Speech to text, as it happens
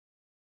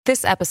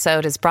This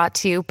episode is brought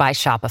to you by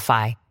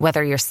Shopify.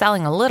 Whether you're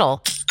selling a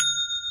little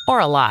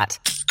or a lot,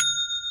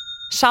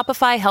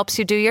 Shopify helps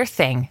you do your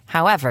thing,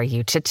 however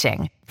you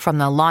cha-ching. From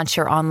the launch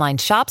your online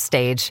shop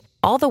stage,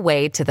 all the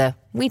way to the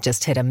we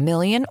just hit 1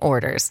 million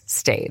orders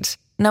stage.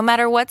 No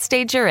matter what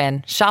stage you're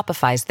in,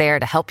 Shopify's there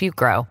to help you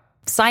grow.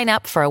 Sign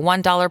up for a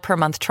 $1 per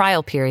month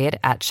trial period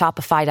at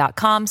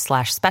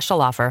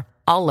shopify.com/special offer,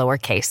 all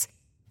lowercase.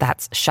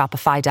 That's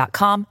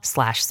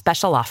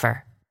shopify.com/special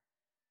offer.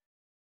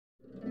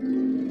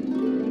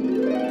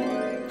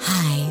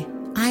 Hi,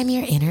 I'm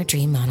your inner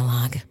dream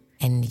monologue,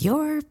 and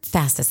you're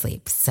fast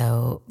asleep,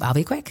 so I'll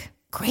be quick.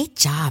 Great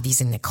job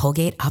using the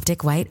Colgate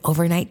Optic White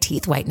Overnight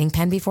Teeth Whitening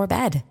Pen before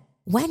bed.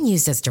 When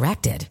used as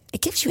directed,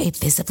 it gives you a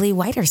visibly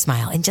whiter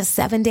smile in just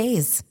 7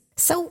 days.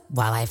 So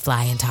while I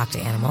fly and talk to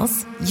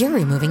animals, you're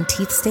removing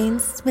teeth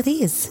stains with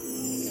ease.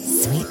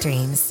 Sweet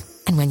dreams.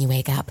 And when you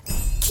wake up,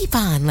 keep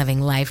on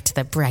living life to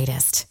the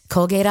brightest.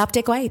 Colgate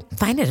Optic White.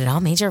 Find it at all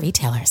major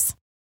retailers.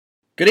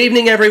 Good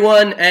evening,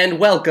 everyone, and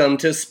welcome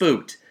to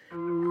Spooked.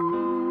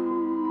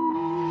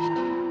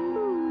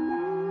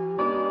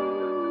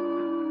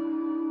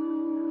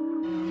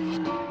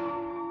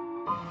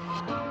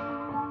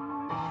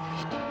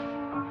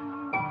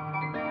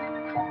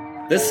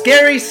 The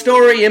Scary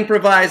Story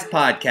Improvised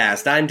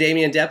Podcast. I'm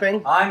Damian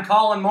Depping. I'm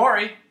Colin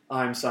Maury.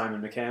 I'm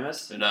Simon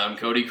McCamus. And I'm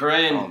Cody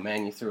Crane. Oh,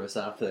 man, you threw us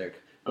off there.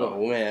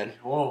 Oh, man.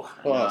 Whoa.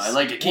 I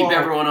like to keep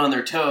everyone on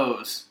their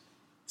toes.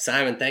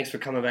 Simon, thanks for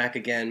coming back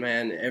again,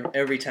 man.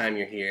 Every time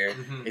you're here,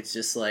 it's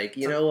just like,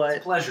 you know what?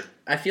 It's a pleasure.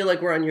 I feel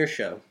like we're on your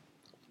show.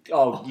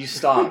 Oh, you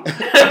stop.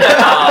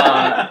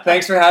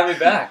 Thanks for having me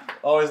back.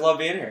 Always love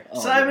being here.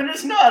 Simon,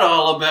 it's not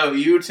all about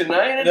you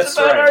tonight. It's That's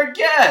about right. our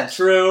guest.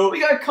 True. We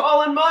got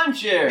Colin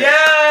Munch here.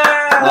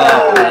 Yeah!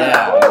 Oh,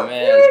 yeah,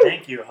 man.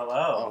 Thank you.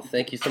 Hello. Oh,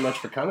 thank you so much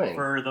for coming.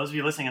 For those of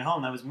you listening at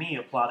home, that was me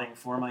applauding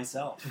for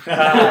myself.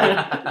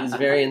 He's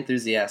very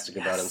enthusiastic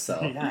about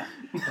himself. Yeah.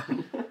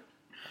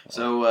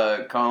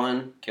 So,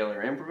 Colin,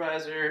 killer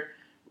improviser,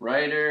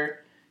 writer,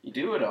 you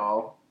do it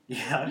all.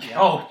 Yeah.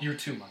 Oh, you're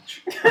too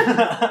much.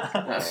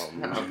 Oh,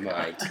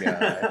 my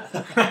God.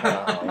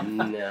 Oh,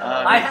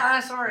 no.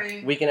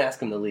 Sorry. We can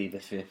ask him to leave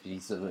if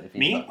he's...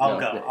 Me? I'll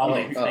go. No. I'll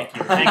leave. Oh. Thank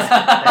you. Thanks.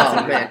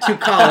 Oh, man. Two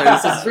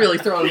Collins. This is really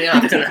throwing me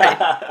off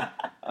tonight.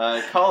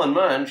 Colin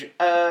Munch,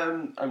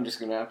 I'm just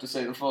going to have to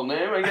say the full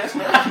name, I guess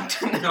now.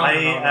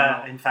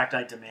 In fact,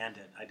 I demand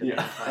it. I demand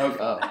my Okay.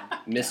 full name.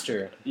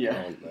 Mr. Yeah.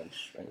 Colin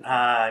Munch.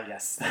 Right?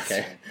 Yes. That's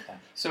Okay. right.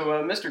 So,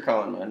 Mr.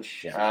 Colin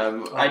Munch,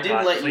 Yeah. I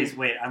didn't let Please you...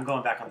 wait. I'm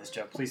going back on this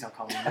joke. Please don't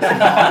call me.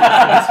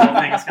 This whole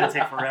thing is going to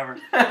take forever.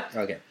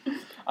 Okay.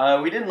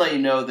 We didn't let you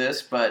know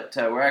this, but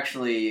we're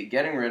actually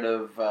getting rid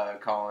of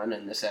Colin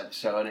in this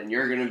episode, and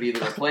you're going to be the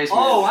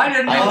replacement. Oh, I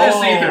didn't know I this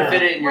hope either. you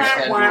fit it in your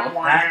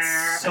schedule.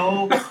 That's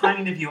so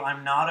kind of you.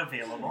 I'm not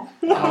available.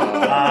 It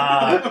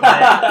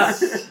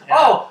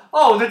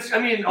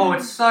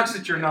sucks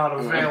that you're not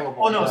available.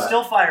 Oh no,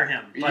 still fire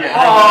him. But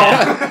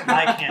Yeah.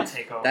 I can't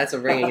take over. That's a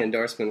ringing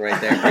endorsement right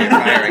there for your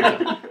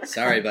firing.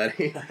 Sorry,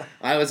 buddy.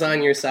 I was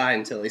on your side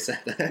until he said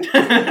that.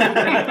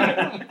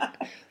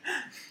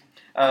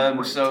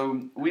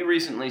 So we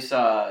recently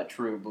saw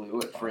True Blue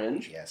at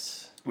Fringe.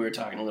 Yes. We were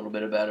talking a little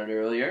bit about it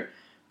earlier,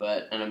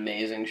 but an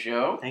amazing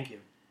show. Thank you.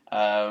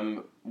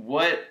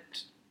 What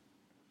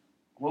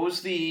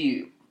was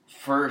the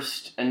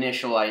first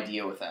initial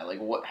idea with that? Like,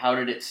 how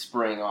did it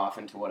spring off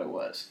into what it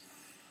was?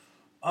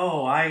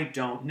 Oh, I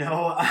don't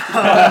know.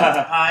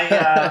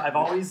 I've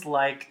always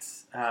liked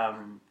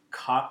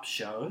cop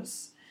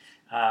shows.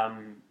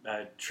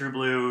 True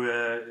Blue,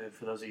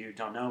 for those of you who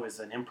don't know, is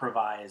an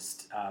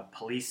improvised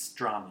police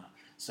drama.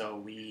 So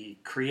we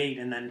create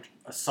and then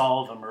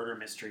solve a murder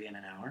mystery in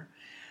an hour.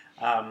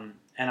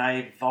 And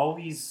I've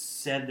always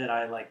said that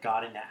I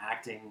got into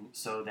acting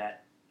so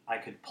that I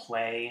could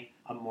play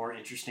a more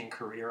interesting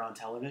career on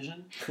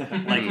television,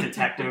 like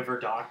detective or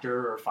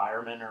doctor or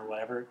fireman or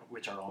whatever,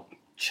 which are all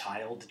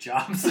child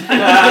jobs.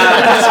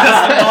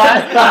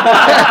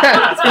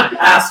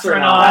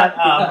 Astronaut,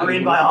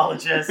 marine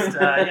biologist,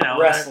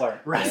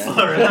 Wrestler.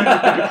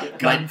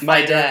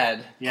 My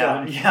dad.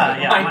 Yeah,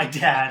 my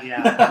dad,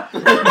 yeah.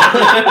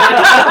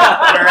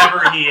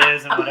 Wherever he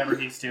is and whatever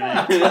he's doing.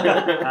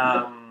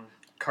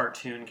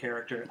 Cartoon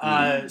character.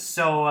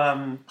 So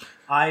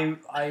I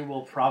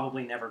will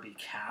probably never be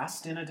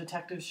cast in a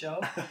detective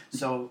show.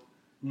 So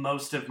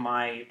most of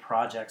my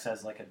projects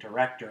as a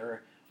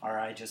director are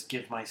I just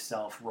give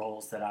myself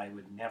roles that I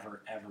would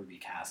never ever be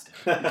cast in.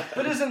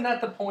 But isn't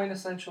that the point,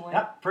 essentially?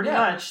 Yep, pretty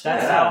much.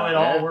 That's how it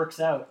all works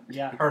out.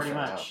 Yeah, pretty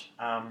much.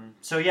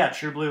 So yeah,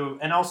 True Blue.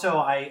 And also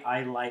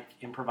I like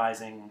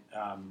improvising.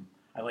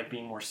 I like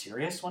being more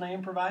serious when I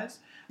improvise.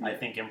 Yeah. I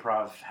think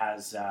improv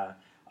has a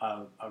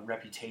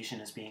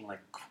reputation as being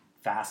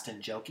fast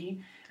and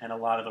jokey. And a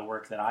lot of the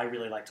work that I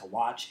really like to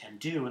watch and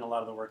do, and a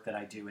lot of the work that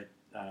I do at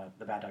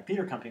the Bad Dog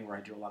Theater Company, where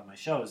I do a lot of my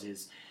shows,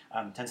 is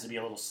tends to be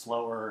a little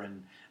slower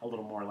and a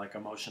little more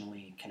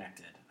emotionally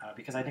connected,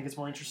 because I think it's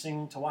more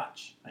interesting to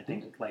watch. I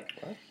think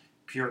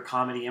pure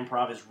comedy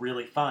improv is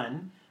really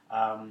fun,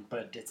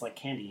 But it's like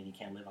candy, and you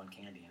can't live on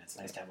candy, and it's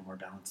nice to have a more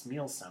balanced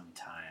meal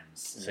sometimes.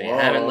 So you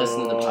haven't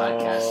listened to the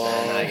podcast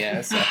then, I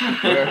guess.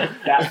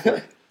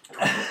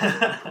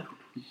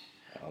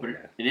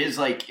 But it is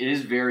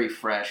very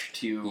fresh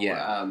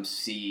to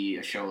see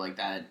a show like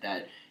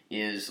that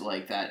is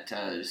like that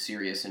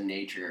serious in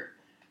nature.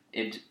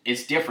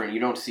 It's different. You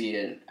don't see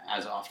it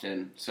as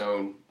often.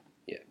 So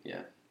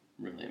yeah,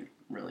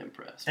 really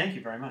impressed. Thank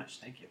you very much.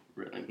 Thank you.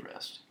 Really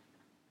impressed.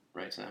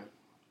 Right, Sam?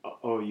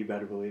 Oh, you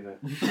better believe it.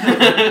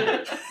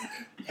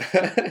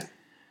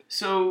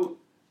 So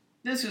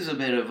this is a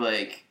bit of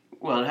like,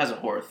 well, it has a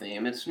horror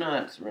theme. It's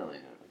not really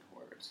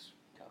horror. It's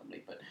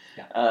comedy, but.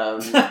 Yeah.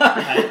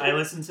 I I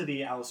listened to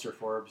the Alistair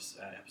Forbes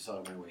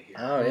episode on my way here.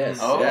 Oh, yes.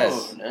 Oh,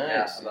 yes.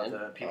 nice. About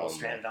the people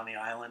stranded on the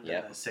island,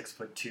 Yep. and the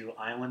 6'2"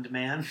 island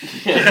man.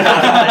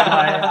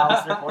 By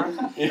Alistair Forbes.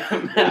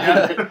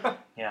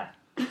 Yeah.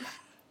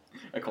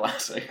 A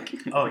classic.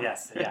 Oh,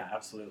 yes. Yeah,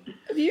 absolutely.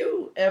 Have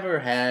you ever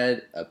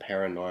had a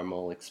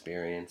paranormal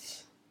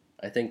experience?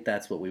 I think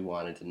that's what we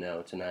wanted to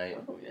know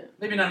tonight. Oh, yeah.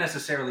 Maybe not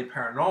necessarily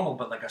paranormal,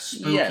 but like a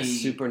spooky... Yes,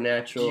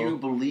 supernatural. Do you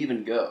believe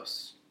in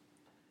ghosts?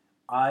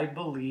 I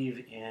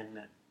believe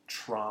in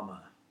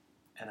trauma,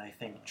 and I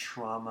think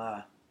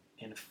trauma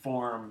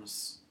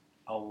informs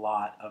a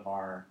lot of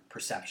our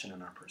perception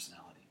and our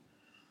personality.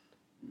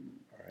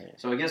 All right.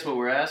 So I guess what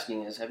we're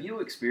asking is, have you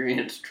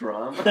experienced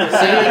trauma?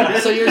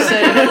 So you're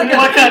saying...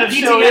 What kind of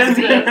show is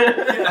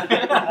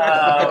this?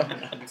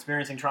 I'm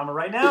experiencing trauma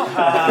right now.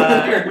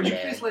 Here, would you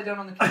please lay down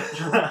on the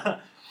couch?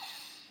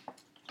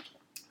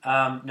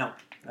 No,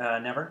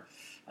 never.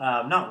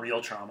 Not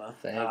real trauma.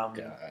 Thank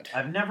God.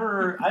 I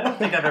don't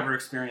think I've ever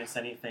experienced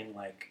anything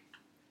like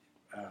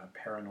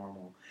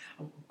paranormal.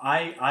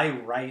 I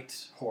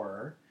write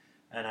horror,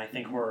 and I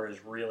think horror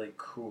is really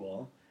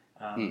cool.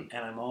 And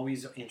I'm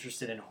always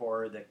interested in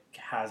horror that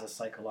has a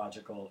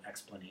psychological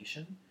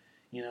explanation,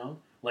 you know?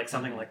 Like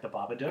something like The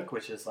Babadook,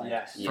 which is like,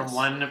 from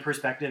one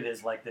perspective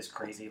is like this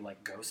crazy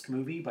like ghost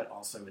movie, but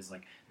also is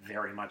like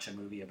very much a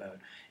movie about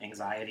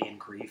anxiety and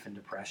grief and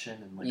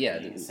depression and like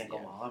being a single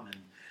mom and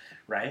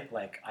right?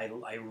 Like I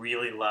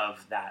really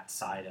love that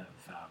side of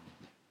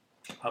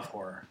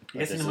horror.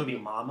 You guys seen the movie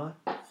Mama?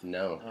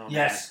 No. Oh,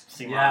 Yes.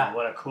 See Mama.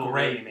 What a cool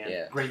movie, man.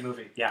 Yeah. Great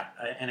movie. Yeah,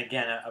 and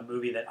again, a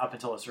movie that up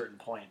until a certain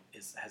point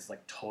has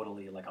like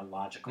totally like a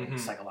logical,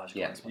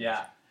 psychological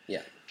explanation.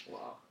 Yeah.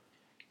 Wow.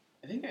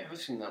 I think I have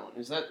seen that one.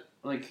 Is that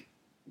like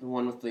the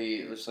one with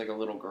it's like a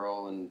little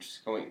girl and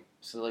just going,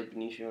 so like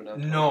Benicio del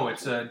Toro? No,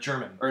 it's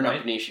German. Or right?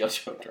 not Benicio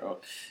del Toro.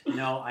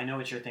 No, I know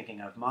what you're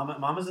thinking of.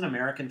 Mama's an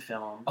American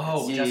film.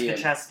 Oh, it's yeah,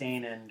 Jessica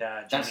Chastain and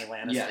Jamie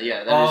Lannister.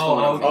 Yeah, that is the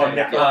one. okay.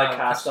 Nikolai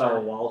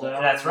Coster-Waldau.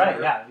 That's right.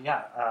 Yeah.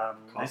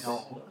 Nice,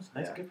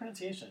 Yeah. good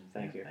pronunciation.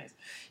 Thank you. Nice.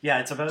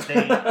 Yeah, it's about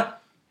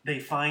they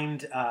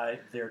find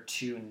their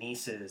two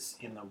nieces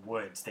in the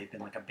woods. They've been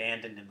like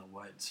abandoned in the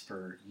woods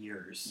for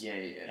years. Yeah.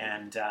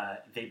 And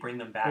they bring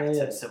them back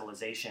to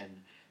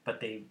civilization, but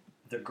the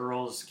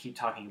girls keep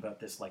talking about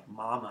this like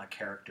mama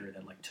character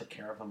that like took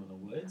care of them in the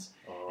woods,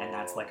 and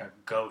that's like a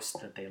ghost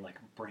that they like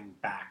bring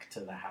back to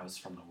the house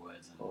from the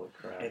woods. And Holy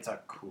crap. it's a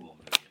cool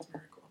movie. It's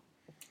very cool.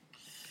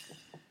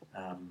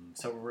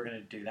 So we're gonna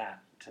do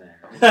that today.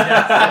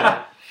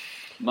 Right?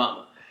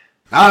 Mama.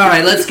 All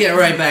right, let's get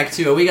right back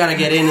to it. We got to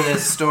get into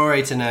this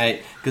story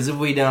tonight, because if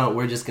we don't,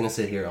 we're just going to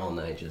sit here all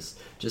night just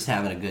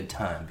having a good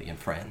time being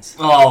friends.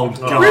 Oh,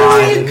 God.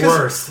 Really?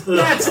 Worse.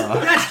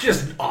 That's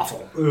just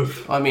awful.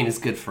 Oof. Well, I mean, it's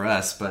good for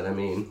us, but I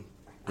mean,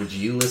 would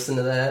you listen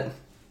to that?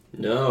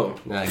 No.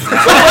 No, exactly.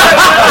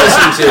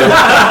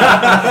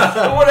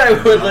 What I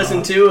would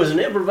listen to is an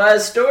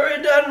improvised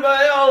story done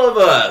by all of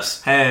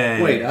us.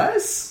 Hey. Wait,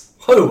 us?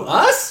 Who,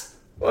 us?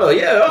 Well,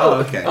 yeah.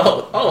 Okay.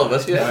 All of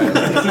us,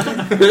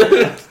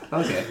 yeah.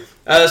 Okay.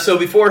 So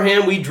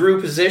beforehand, we drew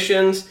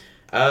positions.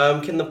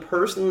 Can the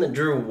person that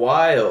drew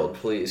wild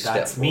please step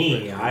That's forward?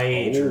 me.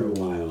 I drew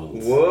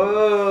wild.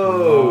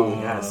 Whoa.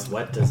 Yes.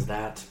 What does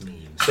that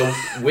mean? So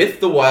with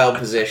the wild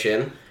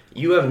position,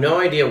 you have no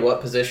idea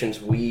what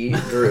positions we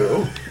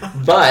drew,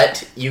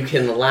 but you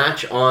can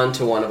latch on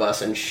to one of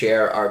us and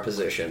share our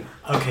position.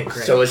 Okay,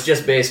 great. So it's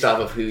just based off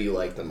of who you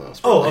like the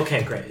most. Oh,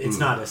 okay, great. It's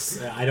not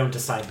I don't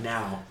decide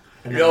now.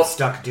 And then I'm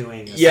stuck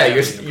doing... Yeah,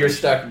 you're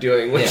stuck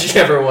doing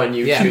whichever one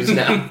you choose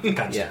now.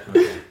 Gotcha. Yeah.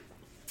 Okay.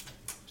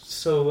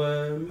 So,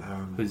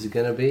 Who's it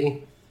going to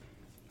be?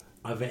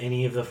 Of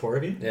any of the four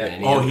of you? Yeah.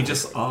 And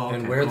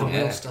where the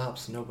wheel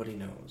stops, nobody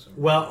knows.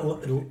 Well,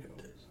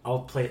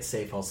 I'll play it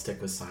safe. I'll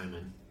stick with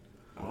Simon.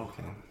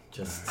 Okay.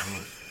 Just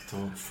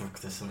don't fuck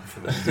this up for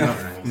me.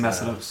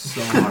 Mess it up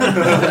so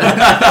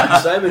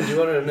hard. Simon, do you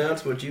want to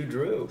announce what you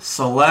drew?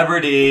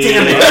 Celebrity.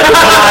 Damn it!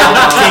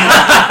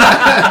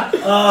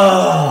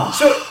 Oh.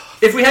 So,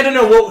 if we had to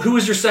know, who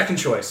was your second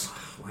choice?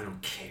 I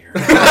don't care.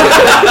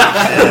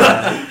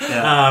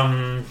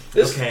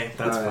 Okay,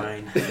 that's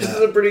fine. This is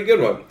a pretty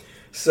good one.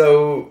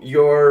 So,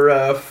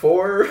 your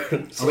four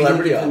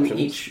celebrity options.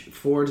 Each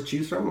four to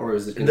choose from, or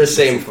is it the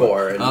same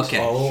four?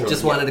 Okay,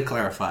 just wanted to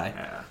clarify.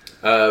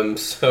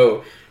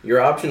 So,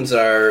 your options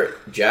are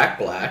Jack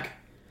Black,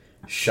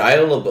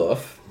 Shia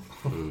LaBeouf,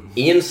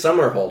 Ian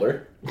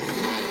Somerhalder,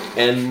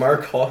 and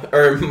Mark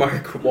Wahlberg.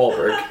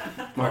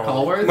 Mark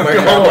Hallworth? Mark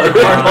Wahlberg.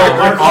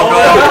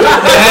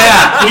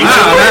 He's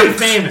very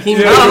famous. He I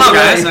don't know,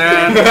 guys.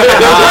 Yeah,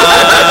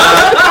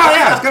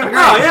 it's gonna be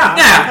great. Oh, yeah.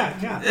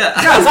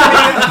 I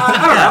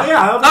don't know.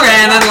 Yeah. Okay,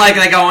 and then like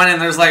they go in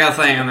and there's like a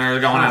thing and they're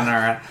going in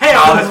there. Hey,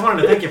 I just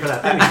wanted to thank you for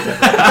that. That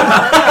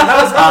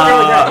was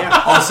really great.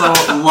 Yeah. Also,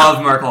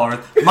 love Mark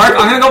Wahlberg. I'm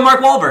gonna go Mark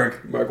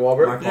Wahlberg. Mark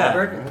Wahlberg. Mark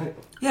Wahlberg. Right.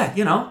 Yeah,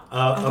 you know.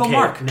 I'll go Okay,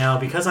 Mark. now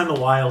because I'm the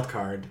wild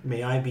card,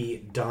 may I be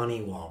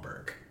Donnie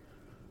Wahlberg?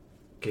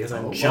 Because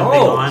I'm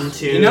jumping on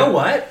to... You know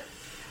what?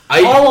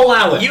 I'll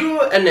allow it. You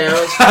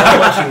announced how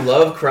much you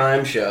love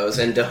crime shows,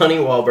 and Donnie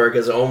Wahlberg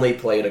has only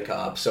played a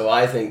cop, so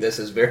I think this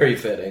is very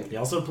fitting. He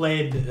also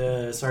played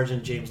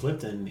Sergeant James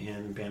Lipton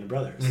in Band of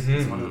Brothers. Mm-hmm.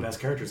 He's one of the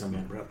best characters on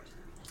Band of Brothers.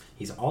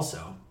 He's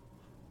also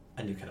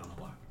a new kid on the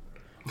block.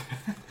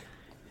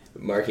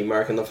 Marky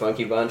Mark and the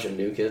Funky Bunch and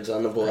New Kids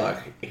on the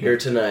Block here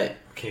tonight.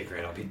 Okay,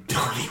 great. I'll be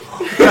Donnie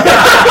Wahlberg.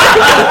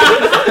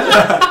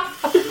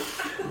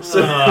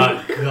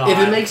 God. If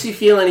it makes you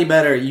feel any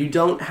better, you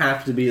don't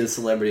have to be a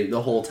celebrity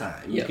the whole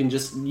time. You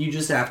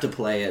just have to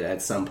play it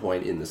at some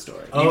point in the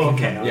story. Oh,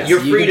 okay. Yes,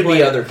 You're you free can to be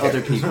play other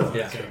people.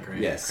 Yeah. Okay,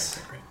 great.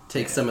 Yes. Great.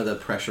 Take some of the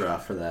pressure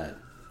off for that.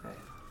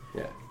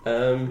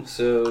 Yeah.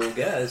 So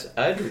guys,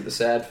 I drew the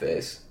sad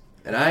face.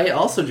 And I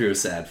also drew a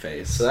sad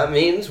face. So that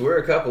means we're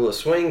a couple of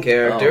swing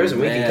characters,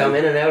 and we can come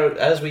in and out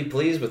as we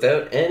please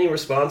without any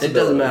responsibility. It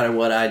doesn't matter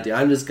what I do.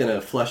 I'm just going to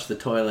flush the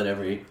toilet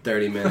every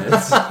 30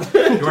 minutes.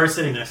 You are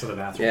sitting next to the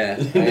bathroom.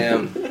 Yeah, I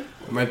am.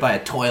 I'm right by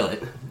a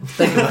toilet.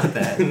 Think about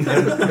that.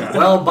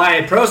 Well, by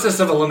a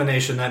process of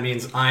elimination, that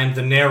means I'm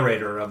the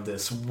narrator of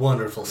this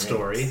wonderful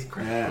story.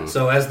 Yeah.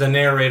 So as the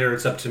narrator,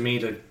 it's up to me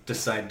to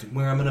decide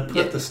where I'm going to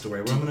put the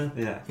story. Where I'm going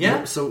to...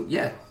 Yeah? So,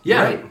 yeah.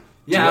 Right.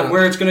 Yeah,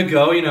 where it's going to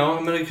go,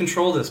 I'm going to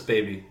control this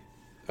baby.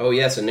 Oh,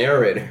 yes, a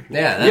narrator.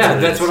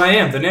 That's what I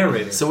am, the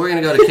narrator. So we're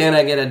going to go to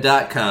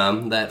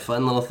canigeta.com, that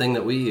fun little thing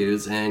that we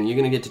use, and you're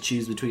going to get to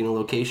choose between a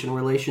location,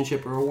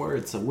 relationship, or a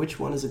word. So which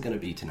one is it going to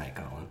be tonight,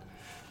 Colin?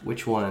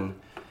 Which one?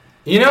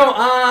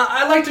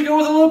 I'd like to go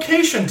with a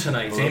location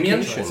tonight,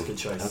 Damien. That's a good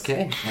choice.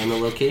 Okay, and the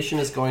location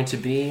is going to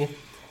be...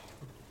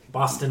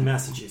 Boston,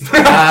 Massachusetts.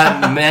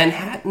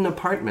 Manhattan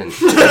apartment.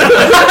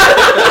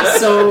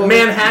 So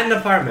Manhattan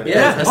apartment.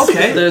 Yeah,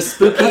 okay. The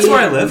spooky That's where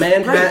I live.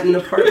 Manhattan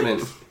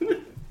apartment.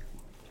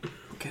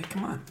 Okay,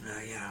 come on.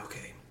 Yeah,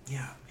 okay.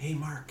 Yeah. Hey,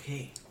 Mark.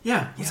 Hey.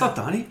 Yeah, what's up,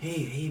 Donnie?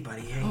 Hey,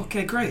 buddy. Hey.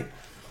 Okay, great.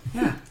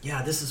 Yeah.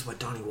 Yeah, this is what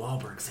Donnie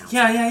Wahlberg sounds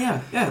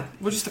Yeah.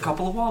 We're just a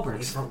couple of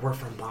Wahlbergs. like. We're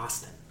from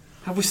Boston.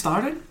 Have we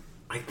started?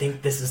 I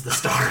think this is the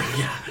start.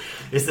 Yeah.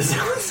 Is this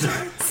how it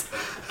starts?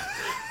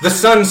 The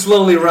sun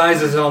slowly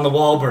rises on the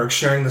Wahlbergs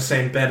sharing the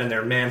same bed in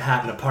their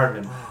Manhattan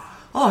apartment.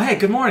 Oh, hey,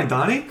 good morning,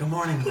 Donnie. Good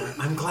morning, Mark.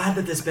 I'm glad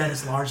that this bed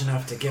is large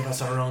enough to give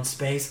us our own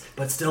space,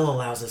 but still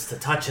allows us to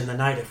touch in the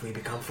night if we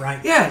become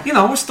frightened. Yeah,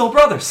 we're still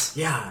brothers.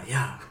 Yeah.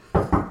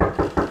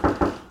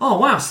 Oh,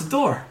 wow, it's the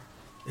door.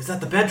 Is that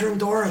the bedroom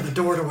door or the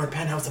door to our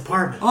penthouse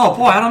apartment? Oh,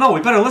 boy, I don't know.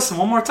 We better listen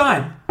one more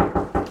time.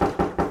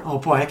 Oh,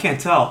 boy, I can't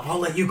tell. I'll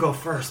let you go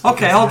first.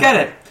 Okay, I'll get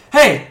it.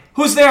 Hey,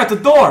 who's there at the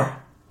door?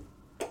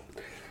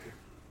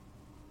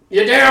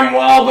 You damn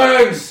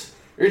Wahlbergs!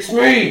 It's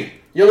me,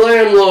 your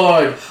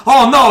landlord.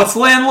 Oh, no, it's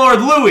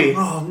landlord Louie.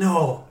 Oh,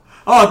 no.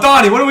 Oh,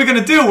 Donnie, what are we going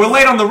to do? We're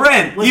late on the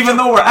rent, even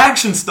though we're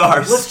action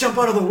stars. Let's jump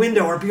out of the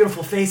window. Our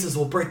beautiful faces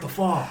will break the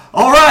fall.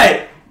 All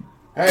right.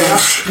 Hey,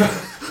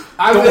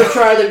 I'm going to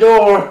try the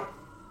door.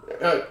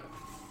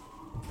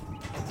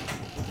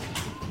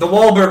 The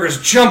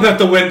Wahlburgers jump out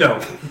the window.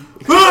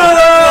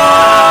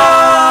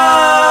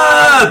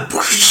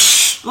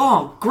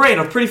 Oh, great.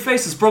 Our pretty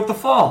faces broke the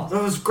fall.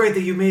 That was great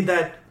that you made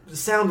that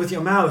sound with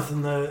your mouth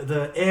and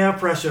the air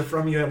pressure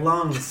from your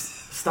lungs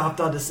stopped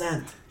our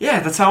descent.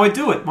 Yeah, that's how I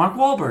do it. Mark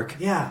Wahlberg.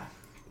 Yeah.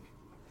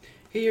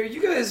 Hey, are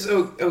you guys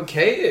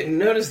okay? I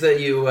noticed that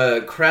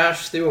you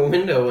crashed through a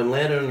window and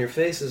landed on your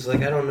faces.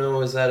 Like, I don't know,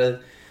 is that the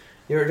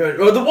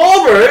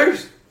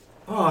Wahlbergs?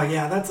 Oh,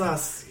 yeah, that's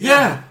us.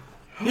 Yeah,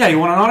 you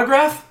want an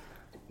autograph?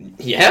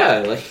 Yeah,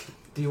 like...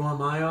 Do you want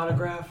my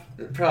autograph?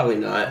 Probably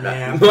not.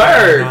 Yeah,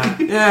 Mark!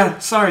 Yeah,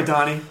 sorry,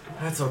 Donnie.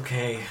 That's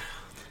okay.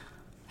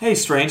 Hey,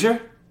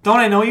 stranger. Don't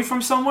I know you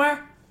from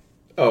somewhere?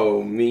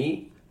 Oh,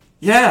 me?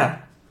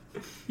 Yeah.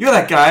 You're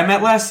that guy I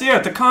met last year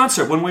at the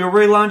concert when we were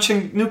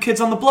relaunching New Kids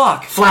on the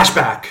Block.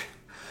 Flashback.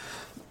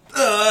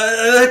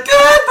 Good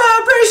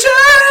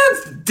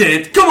vibrations!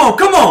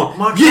 Come on!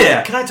 Mark,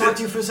 yeah! Can I talk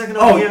to you for a second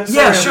Oh, over here?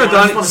 yeah, sure,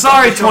 Donnie.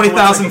 Sorry,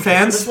 20,000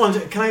 fans. This one,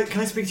 can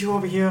I speak to you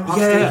over here off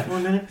Yeah. stage for a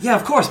minute? Yeah,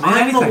 of course, man.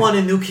 I'm Anything. the one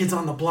in New Kids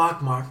on the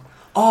Block, Mark.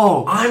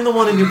 Oh. I'm the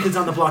one in New Kids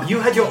on the Block.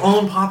 You had your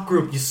own pop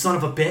group, you son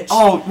of a bitch.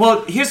 Oh,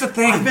 well, here's the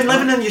thing. I've been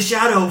living in your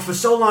shadow for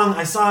so long.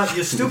 I saw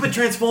your stupid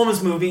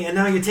Transformers movie, and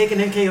now you're taking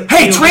NK.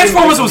 Hey,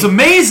 Transformers was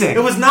amazing!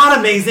 It was not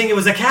amazing. It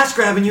was a cash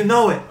grab, and you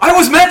know it. I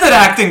was method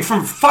acting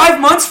for 5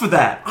 months for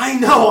that. I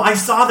know. I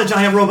saw the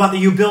giant robot that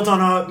you built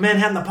on our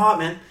Manhattan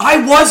apartment.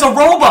 I was a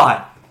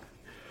robot.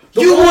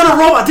 You want a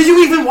robot? Did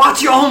you even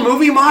watch your own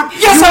movie, Mark?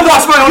 Yes, I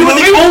watched my own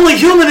movie. You were the only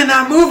human in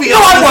that movie. No,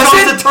 I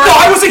wasn't. No,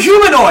 I was a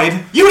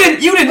humanoid. You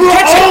didn't We're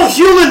catch all it.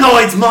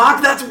 humanoids,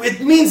 Mark. It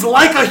means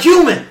like a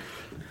human.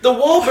 The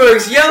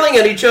Wahlbergs yelling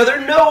at each other?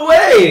 No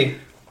way!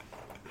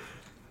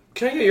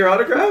 Can I get your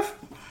autograph?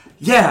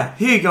 Yeah,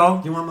 here you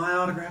go. You want my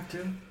autograph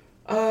too?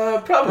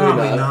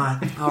 Probably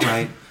not. All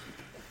right.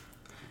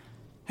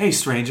 Hey,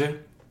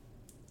 stranger.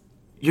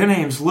 Your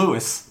name's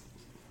Lewis.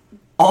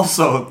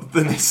 Also,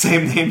 the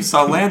same name as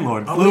our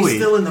landlord, Are Louis. we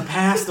still in the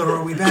past or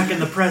are we back in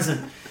the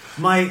present?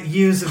 My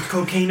years of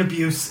cocaine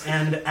abuse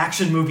and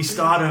action movie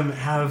stardom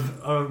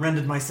have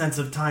rendered my sense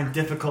of time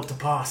difficult to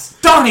pass.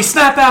 Donnie,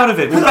 snap out of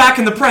it. We're back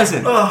in the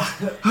present.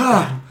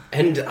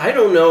 And I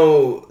don't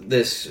know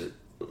this,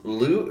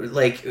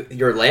 like,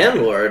 your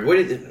landlord.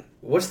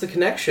 What's the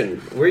connection?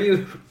 Where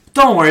you...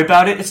 Don't worry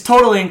about it. It's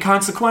totally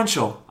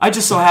inconsequential. I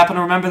just so happen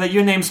to remember that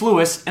your name's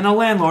Lewis, and our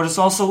landlord is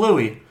also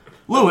Louis.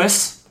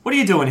 Lewis, what are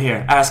you doing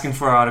here, asking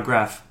for our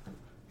autograph?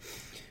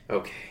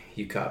 Okay,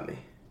 you caught me.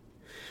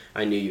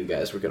 I knew you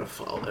guys were going to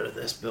fall out of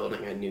this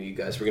building. I knew you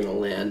guys were going to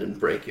land and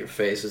break your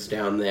faces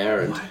down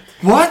there. And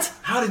What?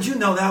 How did you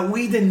know that?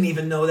 We didn't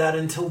even know that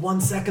until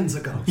 1 second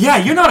ago. Yeah,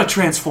 you're not a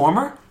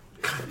transformer.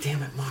 God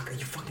damn it, Mark. Are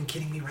you fucking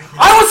kidding me right now?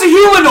 I was a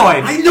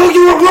humanoid! I know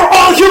you were. We're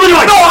all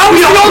humanoids! No, I was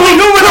the only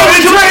humanoid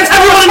in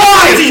Transformers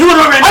 5! a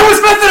humanoid! I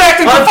was method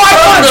acting for 5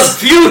 from months!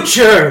 the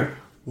future!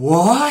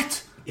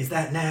 What? Is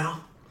that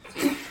now?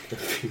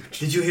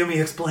 Did you hear me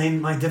explain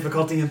my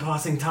difficulty in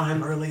passing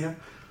time earlier?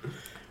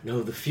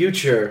 No, the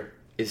future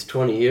is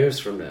 20 years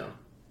from now.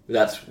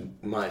 That's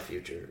my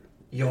future.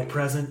 Your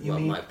present, you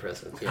mean? My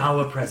present, yeah.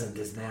 Our present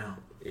is now.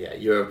 Yeah,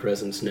 your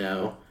presence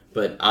now.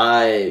 But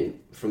I,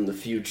 from the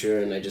future,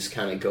 and I just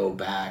kind of go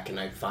back and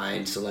I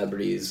find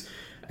celebrities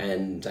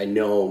and I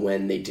know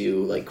when they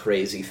do, like,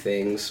 crazy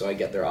things, so I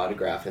get their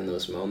autograph in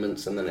those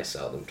moments, and then I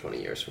sell them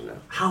 20 years from now.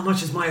 How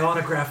much is my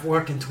autograph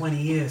worth in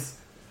 20 years?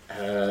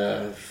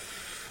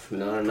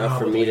 Not enough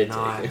for me to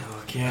not.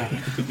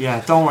 take. Yeah,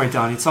 don't worry,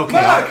 Donnie. It's okay.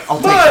 Mark, I'll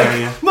take care of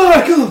you.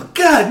 Mark, oh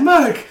God,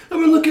 Mark, I've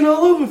been looking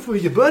all over for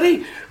you,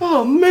 buddy.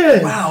 Oh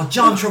man. Wow,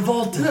 John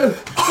Travolta.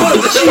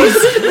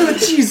 Oh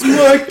jeez,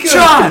 Mark.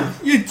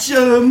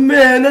 John!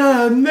 Man,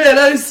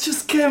 I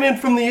just came in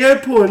from the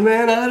airport,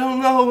 man. I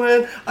don't know,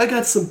 man. I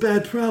got some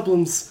bad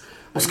problems.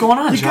 What's going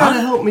on, You John?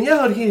 gotta help me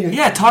out here.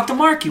 Yeah, talk to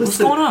Marky. What's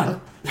Listen, going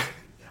on?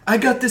 I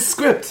got this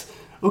script,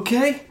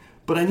 okay?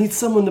 But I need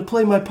someone to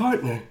play my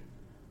partner.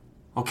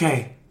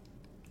 Okay,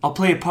 I'll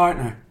play a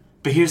partner,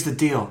 but here's the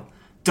deal.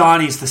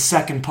 Donnie's the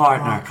second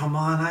partner. Oh, come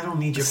on, I don't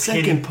need your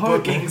Second second partner.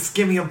 bookings.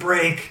 Give me a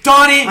break.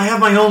 Donnie! I have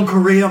my own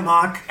career,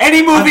 Mark.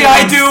 Any movie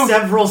I I've been on do...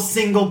 several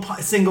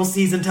single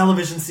season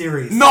television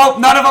series. Nope,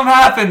 none of them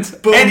happened.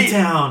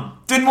 Boomtown.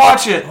 Didn't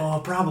watch it. Oh,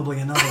 probably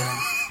another one.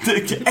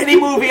 Any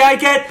movie I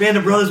get... Band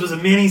of Brothers was a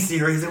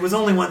mini-series. It was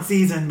only one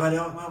season, but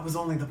it was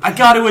only the... I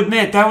gotta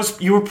admit,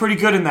 you were pretty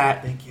good in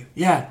that. Thank you.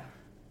 Yeah.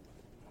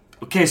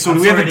 Okay, so I'm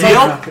do we have a sorry to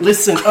deal? interrupt.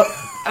 Listen,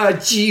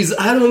 jeez,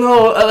 I don't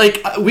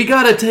know. We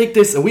gotta take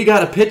this and we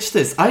gotta pitch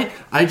this.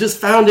 I just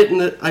found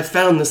it I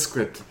found the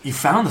script. You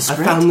found the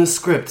script? I found the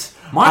script.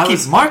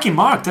 Marky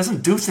Mark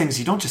doesn't do things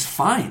you don't just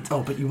find.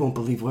 Oh, but you won't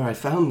believe where I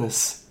found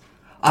this.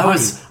 I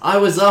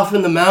was off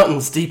in the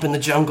mountains, deep in the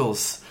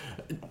jungles.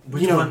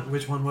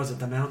 Which one was it?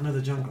 The mountain or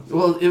the jungle?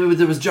 Well,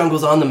 there was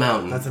jungles on the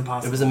mountain. That's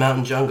impossible. It was a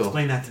mountain jungle.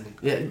 Explain that to me.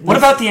 Yeah. What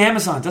about the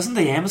Amazon? Doesn't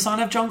the Amazon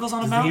have jungles on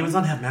a Does mountain? the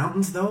Amazon have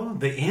mountains, though?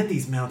 The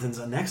Andes Mountains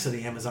are next to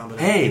the Amazon, but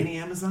Hey. in the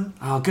Amazon?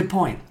 Oh, good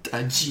point.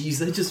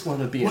 Jeez, I just want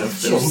to be in a What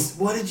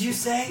film. did you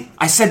say?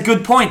 I said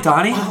good point,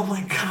 Donnie. Oh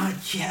my god,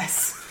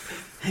 yes.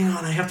 Hang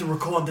on, I have to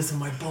record this in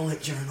my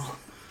bullet journal.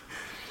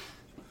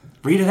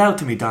 Read it out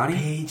to me, Donnie.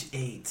 Page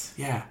 8.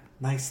 Yeah.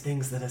 Nice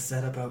things that are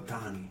said about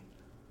Donnie.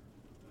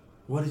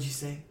 What did you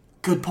say?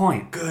 Good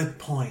point. Good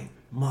point,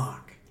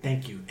 Mark.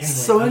 Thank you. Anyway,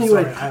 So I'm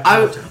anyway, sorry, I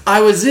apologize.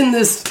 I was in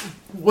this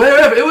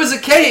wherever it was a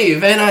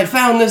cave, and I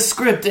found this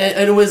script,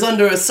 and it was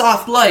under a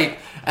soft light,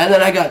 and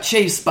then I got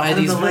chased by How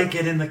did these. the light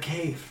get in the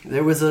cave?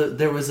 There was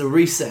a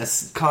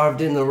recess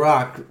carved in the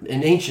rock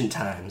in ancient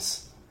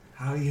times.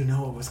 How do you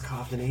know it was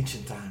carved in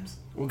ancient times?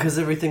 Because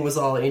everything was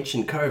all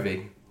ancient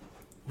carving.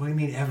 What do you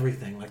mean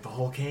everything? Like the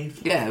whole cave?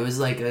 Yeah, it was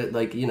like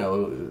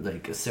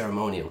a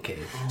ceremonial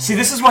cave. See,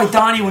 this is why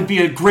Donnie would be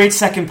a great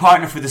second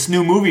partner for this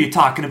new movie you're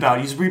talking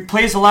about. He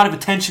pays a lot of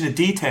attention to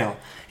detail.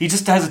 He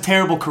just has a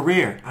terrible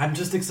career. I'm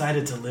just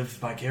excited to live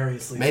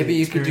vicariously Maybe through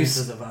you could do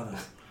experiences of others.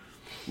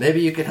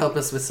 Maybe you could help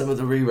us with some of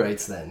the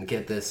rewrites then.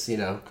 Get this,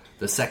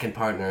 the second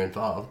partner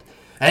involved.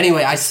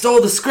 Anyway, I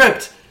stole the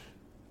script,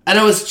 and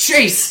I was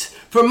chased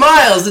for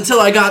miles until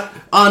I got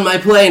on my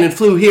plane and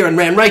flew here and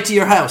ran right to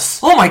your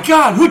house. Oh my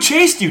God! Who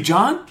chased you,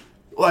 John?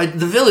 Well,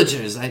 the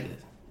villagers. I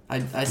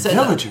said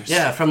villagers?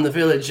 Yeah, from the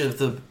village of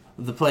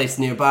the place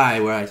nearby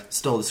where I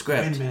stole the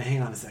script. Wait a minute,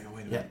 hang on a second.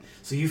 Wait a minute. Yeah.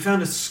 So you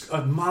found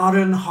a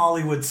modern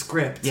Hollywood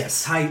script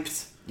Yes.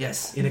 typed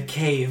Yes. in a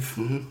cave,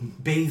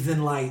 bathed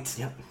in light,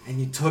 Yep. and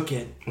you took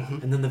it,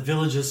 and then the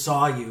villagers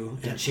saw you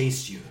and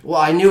chased you.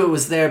 Well, I knew it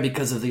was there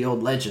because of the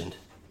old legend.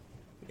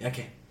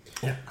 Okay.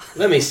 Yeah.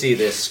 Let me see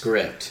this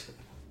script.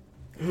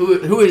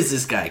 Who is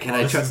this guy? Can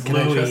I trust him?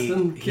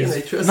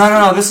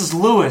 No. This is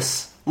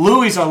Louis.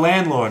 Louis, our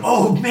landlord.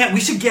 Oh, man, we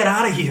should get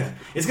out of here.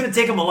 It's going to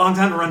take him a long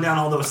time to run down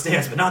all those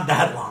stairs, but not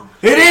that long.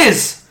 It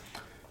is!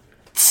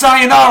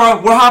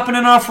 Sayonara, we're hopping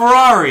in our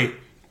Ferrari.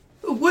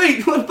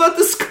 Wait, what about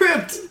the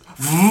script?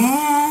 The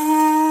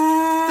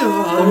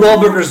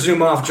Wahlburgers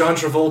zoom off. John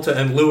Travolta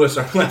and Louis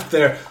are left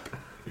there.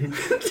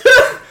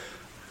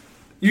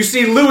 You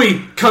see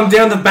Louis come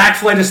down the back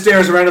flight of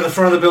stairs around to the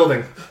front of the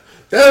building.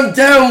 Them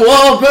damn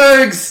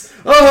Wahlbergs!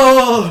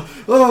 Oh,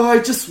 I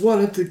just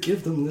wanted to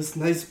give them this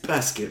nice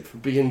basket for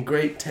being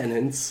great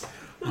tenants.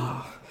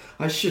 Oh,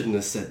 I shouldn't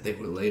have said they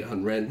were late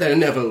on rent. They're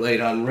never late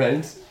on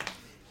rent.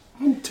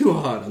 I'm too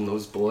hard on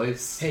those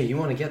boys. Hey, you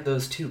want to get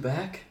those 2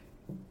 back?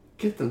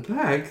 Get them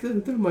back?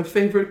 They're my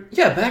favorite.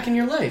 Yeah, back in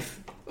your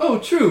life. Oh,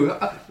 true.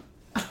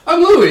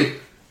 I'm Louis.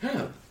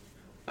 Yeah,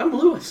 I'm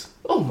Louis.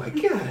 Oh my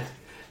god.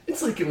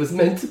 It's like it was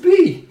meant to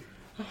be.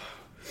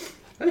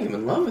 I think I'm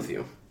in love with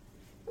you.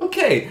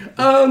 Okay,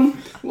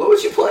 what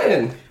was your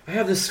plan? I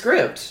have this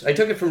script. I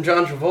took it from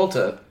John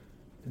Travolta.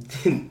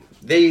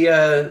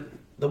 The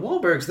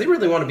Wahlbergs, they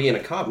really want to be in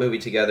a cop movie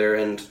together,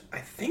 and I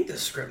think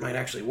this script might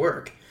actually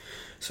work.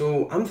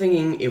 So I'm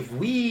thinking if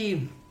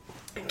we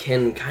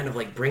can kind of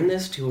like bring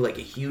this to like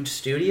a huge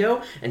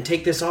studio and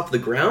take this off the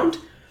ground,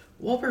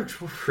 Wahlbergs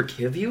will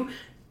forgive you.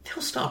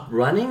 They'll stop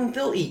running,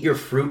 they'll eat your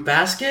fruit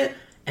basket,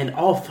 and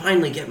I'll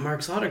finally get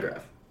Mark's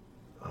autograph.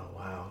 Oh,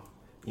 wow.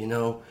 You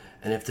know,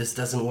 and if this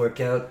doesn't work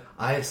out,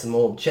 I have some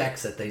old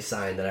checks that they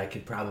signed that I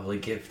could probably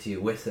give to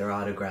you with their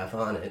autograph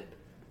on it.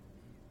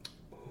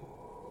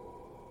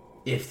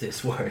 If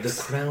this works.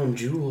 The crown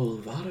jewel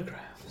of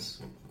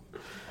autographs.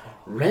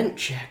 Rent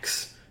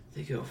checks.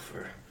 They go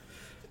for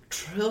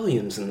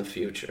trillions in the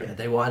future. Yeah,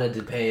 they wanted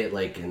to pay it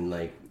like in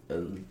like a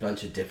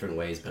bunch of different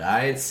ways, but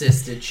I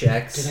insisted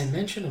checks. Did I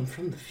mention I'm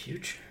from the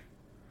future?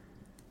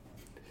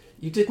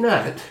 You did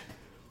not.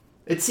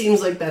 It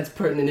seems like that's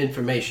pertinent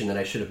information that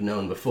I should have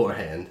known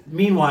beforehand.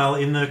 Meanwhile,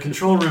 in the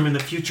control room in the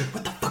future,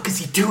 what the fuck is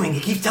he doing? He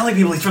keeps telling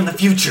people he's from the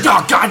future.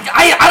 Oh, God,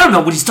 I don't know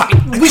what he's talking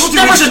about. We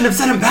shouldn't have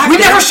sent him back. We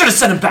never should have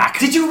sent him back.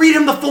 Did you read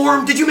him the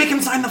form? Did you make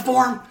him sign the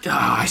form?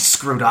 I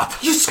screwed up.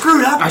 You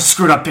screwed up? I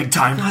screwed up big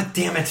time. God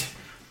damn it.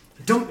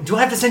 Do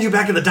I have to send you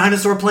back to the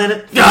dinosaur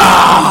planet?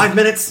 5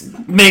 minutes?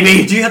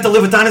 Maybe. Do you have to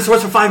live with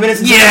dinosaurs for 5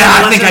 minutes? Yeah,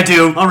 I think I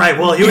do. Alright,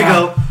 well, here we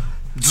go.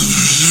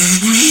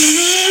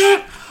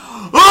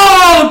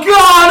 Oh,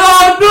 God!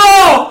 Oh,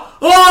 no!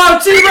 Oh,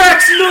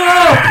 T-Rex,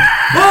 no!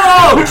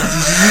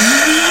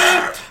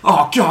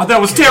 Oh, God, that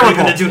was terrible. What are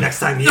you going to do next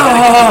time? You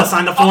going to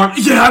sign the form?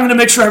 Yeah, I'm going to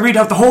make sure I read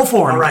out the whole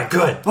form. Alright,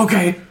 good.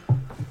 Okay.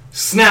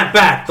 Snap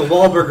back. The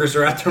Wahlburgers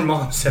are at their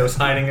mom's house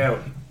hiding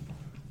out.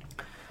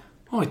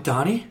 Oh,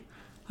 Donnie,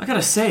 I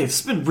gotta say,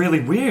 this has been really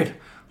weird.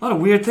 A lot of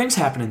weird things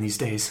happening these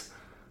days.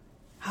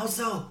 How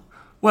so?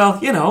 Well,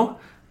 you know,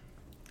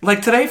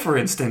 like today, for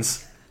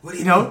instance. What do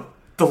you mean?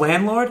 The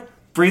landlord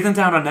breathing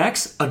down our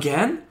necks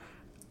again,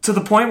 to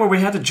the point where we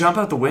had to jump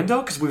out the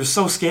window because we were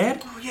so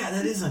scared. Oh, yeah,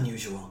 that is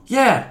unusual.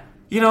 Yeah,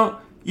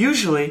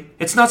 usually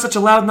it's not such a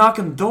loud knock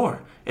on the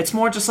door. It's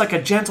more just like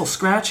a gentle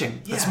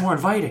scratching that's more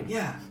inviting.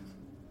 Yeah.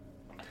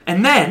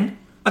 And then,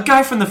 a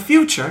guy from the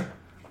future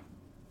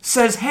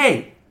says,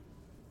 hey,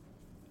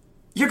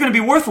 you're going to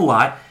be worth a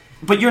lot,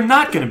 but you're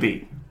not going to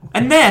be.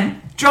 And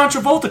then, John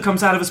Travolta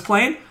comes out of his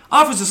plane,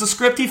 offers us a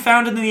script he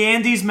found in the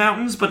Andes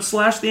Mountains, but /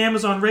 the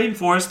Amazon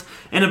rainforest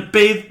in a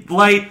bathed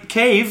light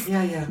cave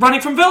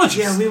running from villages.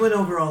 Yeah, we went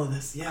over all of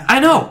this, yeah. I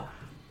know.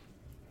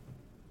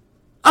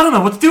 I don't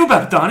know what to do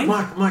about it, Donnie.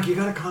 Mark, you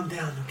gotta calm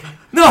down, okay?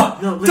 No,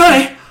 listen.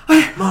 Donnie.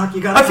 Mark,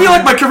 you gotta I feel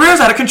like my career's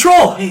out of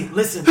control. Hey,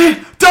 listen.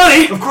 Hey,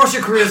 Donnie. Of course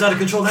your career's out of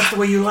control. That's the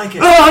way you like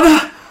it. Oh,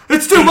 no.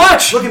 It's too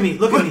much. Look at me.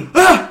 Look at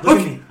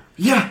me.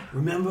 Yeah.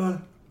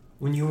 Remember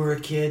when you were a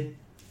kid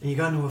and you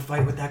got into a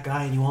fight with that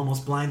guy and you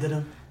almost blinded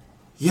him?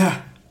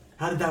 Yeah.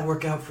 How did that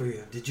work out for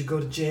you? Did you go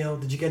to jail?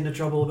 Did you get into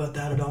trouble about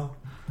that at all?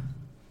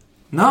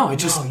 No,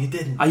 you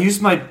didn't. I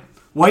used my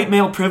white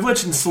male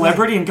privilege and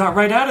celebrity and got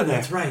right out of there.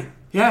 That's right.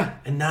 Yeah.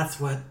 And that's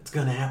what's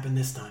going to happen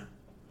this time.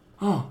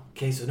 Oh.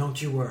 Okay, so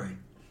don't you worry.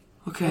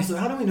 Okay. Also,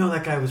 how do we know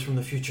that guy was from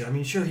the future? I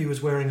mean, sure, he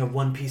was wearing a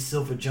one-piece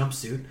silver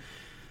jumpsuit.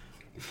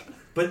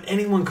 But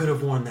anyone could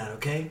have worn that,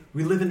 okay?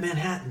 We live in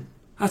Manhattan.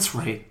 That's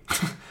right.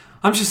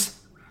 I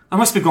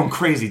must be going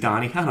crazy,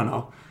 Donnie. I don't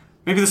know.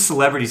 Maybe the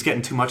celebrity's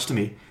getting too much to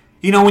me.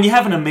 When you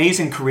have an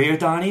amazing career,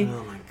 Donnie,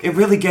 it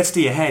really gets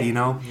to your head,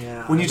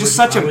 Yeah, when you're just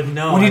such a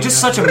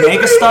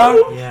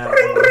megastar. Yeah.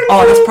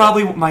 Oh, that's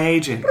probably my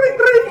agent,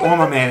 or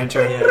my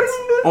manager,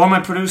 or my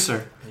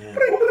producer. Yeah.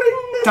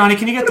 Donnie,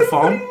 can you get the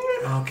phone?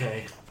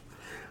 Okay.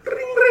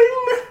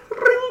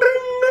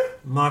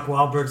 Mark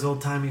Wahlberg's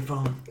old-timey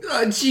phone.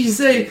 Geez,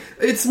 hey,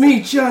 it's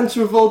me, John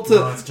Travolta.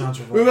 No, it's John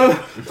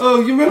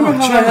Travolta. You remember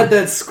how I had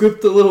that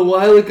script a little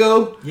while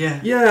ago? Yeah.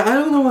 Yeah, I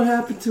don't know what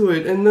happened to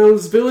it. And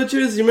those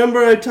villagers, you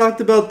remember I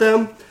talked about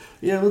them?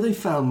 Yeah, well, they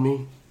found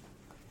me.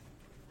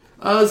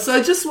 So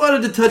I just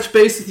wanted to touch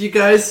base with you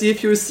guys, see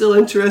if you were still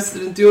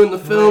interested in doing the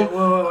film.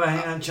 Wait,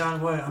 hang on,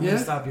 John. I'm gonna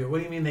stop you. What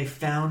do you mean they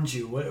found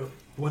you?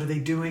 What are they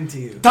doing to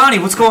you? Donnie,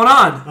 what's going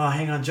on? Oh,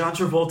 hang on. John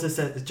Travolta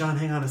said... John,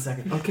 hang on a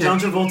second. Okay. John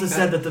Travolta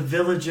said that the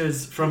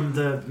villagers from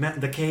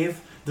the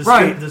cave...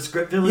 The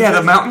script villagers... Yeah,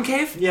 the mountain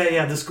cave?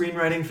 Yeah, the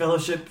screenwriting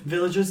fellowship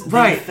villagers.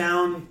 Right. They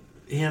found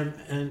him,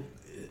 and...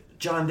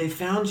 John, they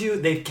found you?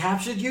 They've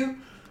captured you?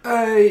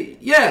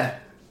 Yeah.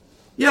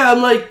 Yeah,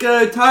 I'm,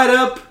 tied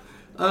up.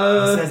 He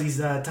says he's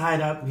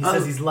tied up. He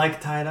says he's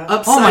tied up.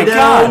 Upside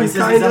down. God. He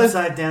says he's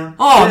upside down.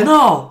 Oh,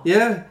 no.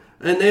 Yeah.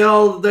 And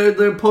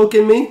they're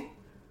poking me.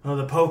 Oh,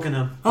 they're poking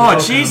him. Oh,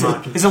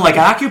 Jesus. Is it like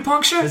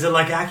acupuncture? Is it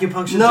like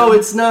acupuncture? No,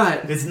 it's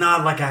not. It's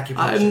not like acupuncture.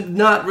 I'm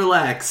not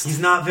relaxed. He's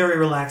not very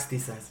relaxed, he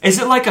says. Is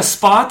it like a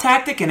spa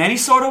tactic in any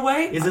sort of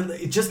way?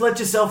 Just let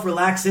yourself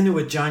relax into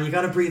it, John. You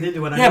got to breathe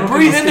into it. Yeah,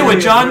 breathe into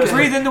it, John.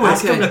 Breathe into it.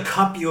 Ask them to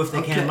cup you if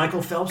they can.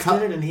 Michael Phelps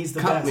did it, and he's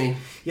the best. Me.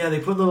 Yeah, they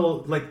put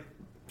little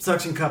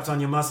suction cups on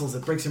your muscles.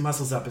 It breaks your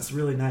muscles up. It's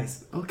really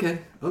nice. Okay.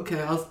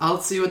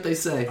 I'll see what they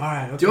say. All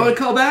right. Okay. Do you want to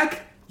call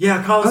back?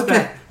 Yeah, call us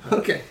back.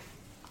 Okay.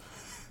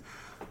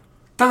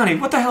 Donnie,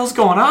 what the hell's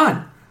going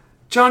on?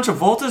 John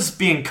Travolta's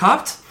being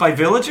cupped by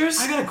villagers?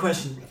 I got a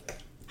question.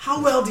 How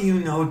well do you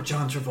know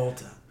John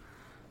Travolta?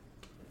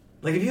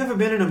 Have you ever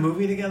been in a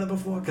movie together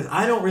before? Because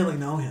I don't really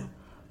know him.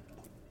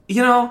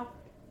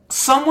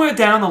 Somewhere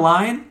down the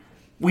line,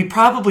 we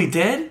probably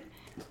did.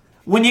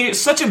 When you're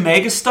such a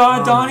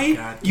megastar, Donnie,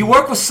 you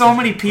work with so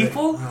many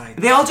people,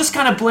 they all just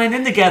kind of blend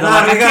in together.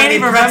 I can't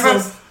even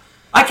remember.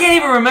 I can't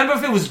even remember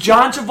if it was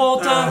John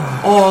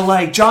Travolta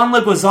or John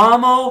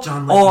Leguizamo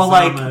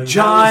or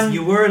John.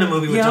 You were in a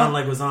movie with John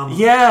Leguizamo.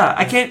 Yeah,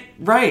 I can't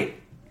write.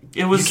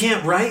 It was. You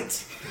can't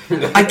write.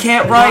 I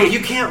can't write. No,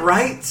 you can't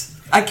write.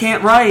 I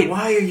can't write.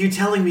 Why are you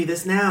telling me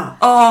this now?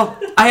 Oh,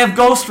 I have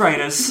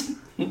ghostwriters.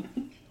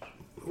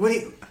 What do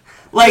you?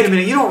 Wait a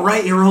minute. You don't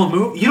write your own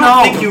movie. You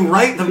don't think you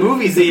write the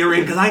movies that you're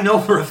in? Because I know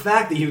for a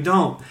fact that you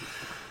don't.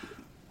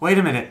 Wait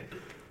a minute.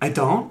 I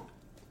don't?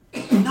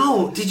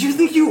 No. Did you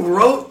think you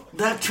wrote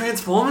that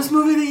Transformers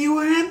movie that you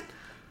were in?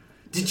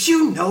 Did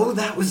you know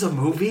that was a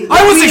movie?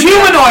 I was a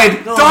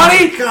humanoid,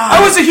 Donnie.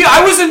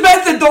 I was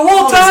invented the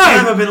whole All this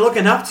time. I've been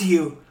looking up to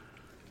you.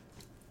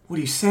 What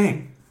are you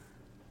saying?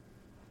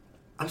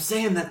 I'm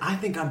saying that I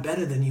think I'm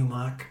better than you,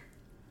 Mark.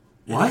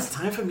 And What? it's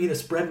time for me to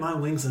spread my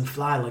wings and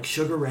fly like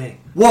Sugar Ray.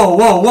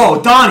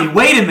 Whoa, Donnie,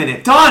 wait a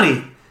minute.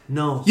 Donnie!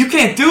 No. You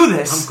can't do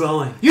this. I'm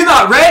going. You're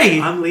not ready.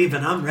 I'm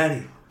leaving. I'm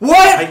ready.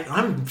 What?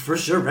 I'm for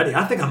sure ready.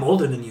 I think I'm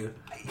older than you.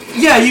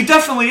 Yeah, you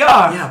definitely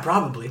are. Yeah,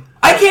 probably.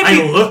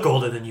 I look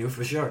older than you,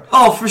 for sure.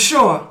 Oh, for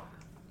sure.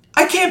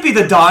 I can't be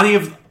the Donnie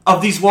of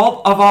our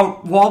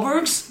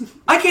Wahlbergs.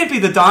 I can't be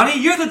the Donnie.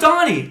 You're the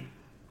Donnie.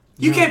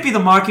 You can't be the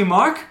Marky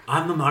Mark.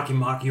 I'm the Marky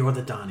Mark. You're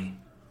the Donnie.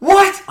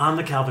 What? I'm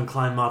the Calvin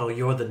Klein model.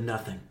 You're the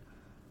nothing.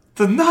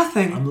 The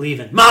nothing? I'm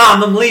leaving.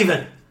 Mom, I'm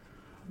leaving.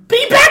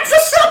 Be back for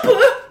supper.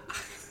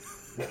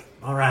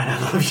 All right, I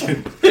love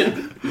you.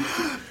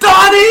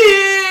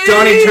 Donnie!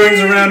 Donnie turns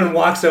around and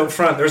walks out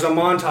front. There's a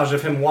montage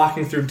of him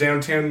walking through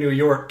downtown New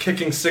York,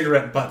 kicking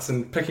cigarette butts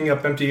and picking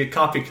up empty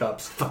coffee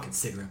cups. Fucking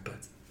cigarette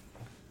butts.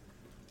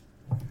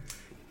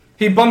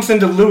 He bumps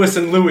into Louis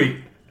and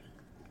Louie.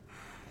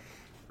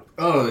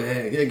 Oh,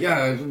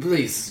 yeah,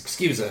 please,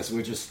 excuse us.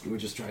 We're just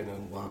trying to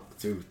walk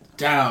through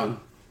town.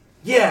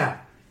 Yeah,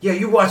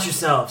 you watch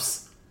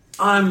yourselves.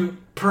 I'm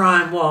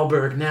Prime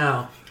Wahlberg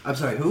now. I'm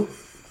sorry, who?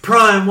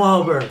 Prime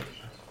Wahlberg.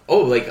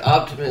 Oh, like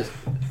Optimus.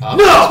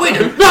 No! Wait a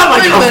minute! Not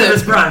like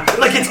Optimus Prime!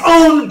 Like its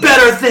own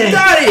better thing!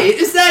 Daddy,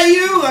 is that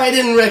you? I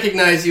didn't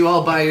recognize you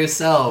all by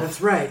yourself.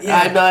 That's right,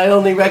 yeah. I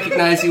only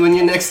recognize you when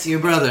you're next to your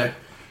brother.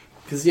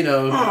 Because,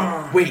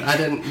 wait. I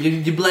didn't.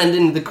 You blend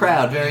into the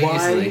crowd very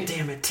easily.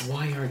 Damn it.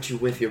 Why aren't you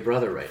with your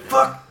brother right now?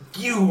 Fuck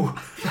you!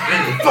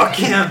 And fuck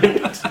him!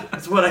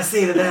 That's what I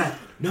say to that.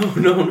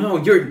 No.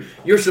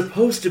 You're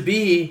supposed to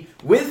be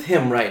with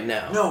him right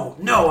now.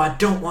 No, I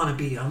don't want to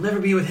be. I'll never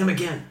be with him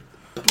again.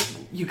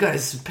 You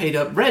guys paid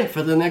up rent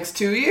for the next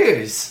 2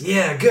 years.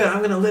 Yeah, good. I'm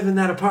going to live in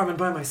that apartment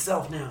by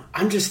myself now.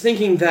 I'm just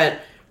thinking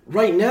that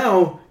right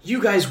now,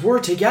 you guys were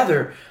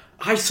together.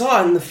 I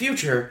saw in the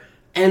future,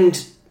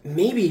 and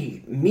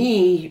maybe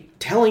me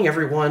telling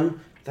everyone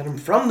that I'm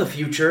from the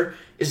future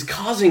is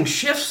causing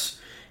shifts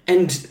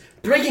and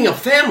breaking up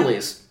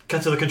families.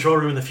 Cut to the control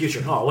room in the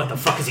future. Oh, what the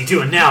fuck is he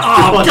doing now?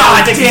 Oh,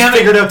 God damn it.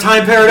 Figured out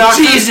time paradox.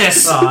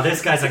 Jesus. Oh,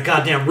 this guy's a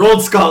goddamn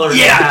Rhodes Scholar.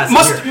 Yeah,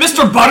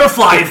 Mr.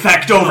 Butterfly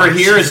Effect over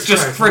here is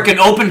just freaking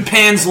Open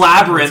Pan's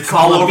Labyrinth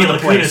all over the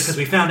place. Because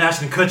we found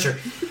Ashton Kutcher.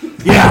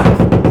 Yeah.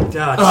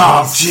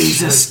 Oh,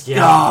 Jesus.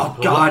 Yeah.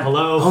 Oh, God.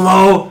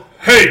 Hello.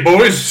 Hey,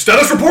 boys,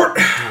 status report.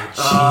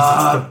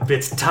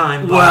 It's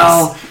time,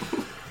 boss.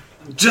 Well,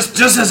 just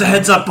as a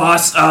heads up,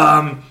 boss.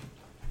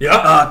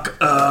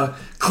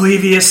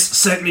 Clevius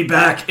sent me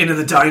back into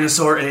the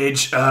dinosaur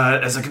age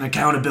as like an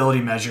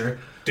accountability measure.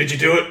 Did you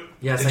do it?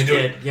 Yes, I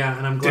did. Yeah,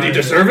 and I'm glad. Did he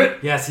deserve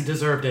it? Yes, he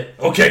deserved it.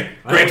 Okay,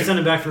 I only sent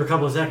him back for a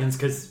couple of seconds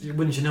because,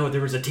 wouldn't you know it,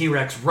 there was a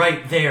T-Rex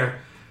right there.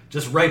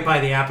 just right by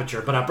the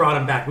aperture, but I brought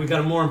him back. We've got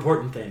a more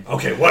important thing.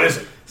 Okay, what is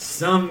it?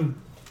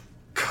 Some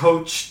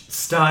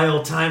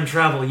coach-style time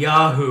travel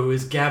yahoo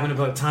is gabbing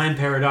about time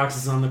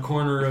paradoxes on the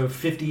corner of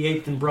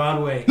 58th and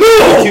Broadway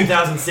in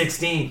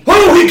 2016.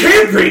 Oh, he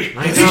can't be!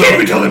 I He know. can't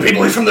be telling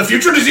people he's from the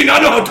future. Does he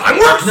not know how time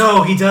works?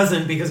 No, he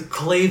doesn't, because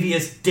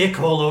Clavius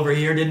Dickhole over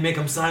here didn't make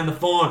him sign the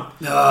form.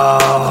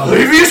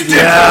 Clavius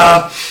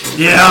Dick.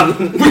 Yeah.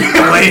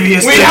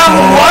 Clavius We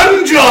have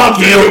one job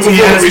to do Guilty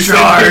before as we send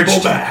charged.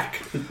 people back.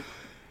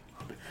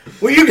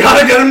 Well, you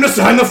gotta get him to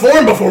sign the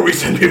form before we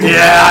send people back.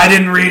 Yeah, I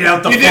didn't read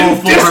out the You full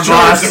didn't form, discharge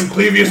boss. him,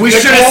 Clavius We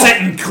should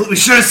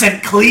Dickhole. have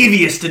sent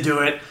Clavius to do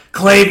it.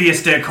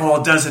 Clavius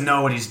Dickhole doesn't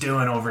know what he's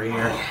doing over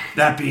here.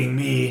 That being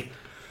me.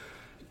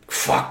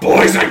 Fuck,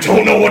 boys, I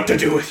don't know what to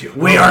do with you.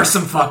 We are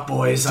some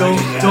fuckboys.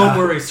 Don't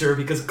worry, sir,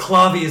 because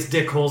Clavius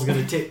Dickhole's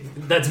gonna take.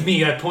 That's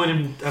me. I'm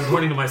pointing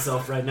to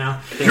myself right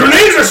now. Your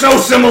names are so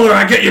similar,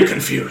 I get you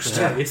confused.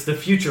 Yeah, it's the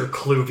future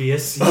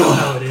Cluvius. You know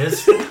how it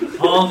is.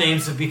 All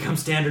names have become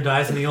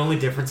standardized, and the only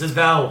difference is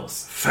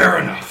vowels. Fair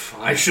enough.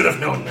 I should have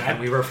known that. And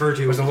we refer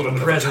to was a little bit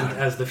the of a present time.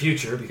 as the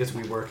future because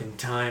we work in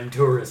time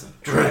tourism.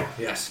 Right,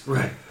 yes.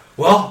 Right.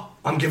 Well,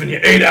 I'm giving you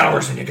 8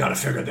 hours and you gotta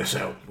figure this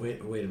out. Wait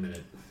a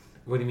minute.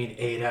 What do you mean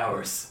 8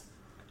 hours?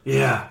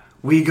 Yeah,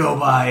 we go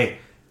by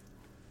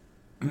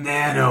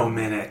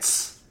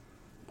nanominutes.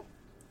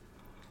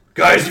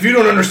 Guys, if you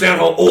don't understand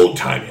how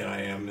old-timey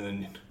I am,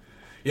 then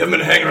you haven't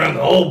been hanging around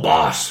the old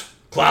boss,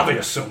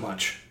 Clavius, so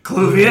much.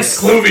 Cluvius?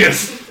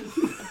 Cluvius.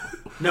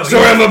 No,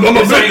 Sorry, I'm a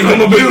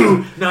bit.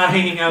 you not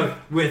hanging out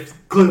with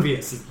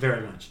Cluvius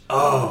very much.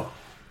 Oh,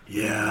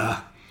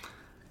 yeah.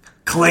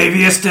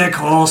 Clavius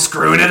Dickhole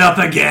screwing it up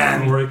Don't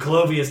again. worry,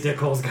 Clavius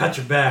Dickhole's got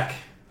your back.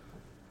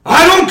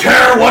 I don't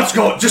care what's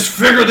going. Just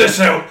figure this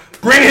out.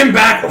 Bring him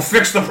back or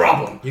fix the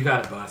problem. You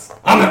got it, boss.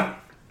 I'm out.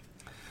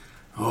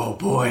 Oh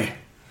boy.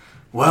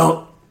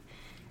 Well,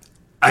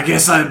 I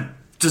guess I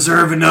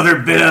deserve another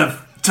bit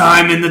of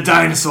time in the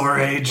dinosaur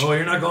age. Oh,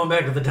 you're not going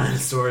back to the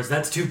dinosaurs.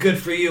 That's too good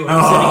for you.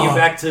 I'm sending you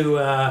back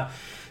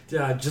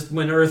to just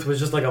when Earth was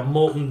just like a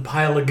molten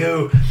pile of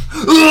goo.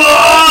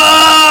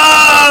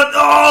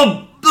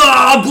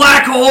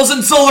 Black holes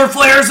and solar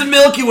flares and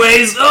Milky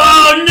Ways.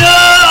 Oh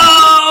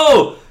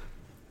no!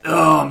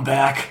 Oh, I'm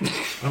back.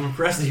 I'm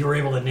impressed that you were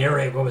able to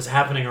narrate what was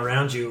happening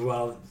around you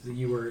while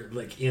you were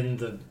like in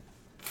the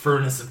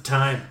furnace of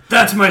time.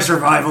 That's my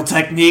survival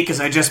technique,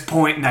 is I just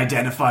point and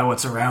identify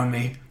what's around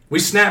me. We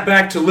snap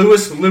back to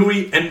Louis,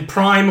 Louis, and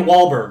Prime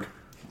Wahlberg.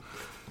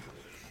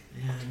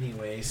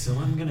 Anyway, so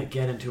I'm gonna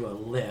get into a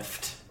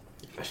lift.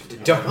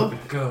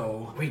 Don't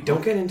Go. wait.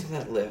 Don't get into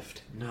that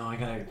lift. No, I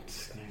gotta.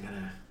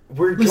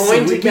 We're Listen,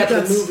 going we to get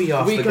the got- movie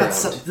off we the got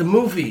ground. the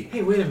movie.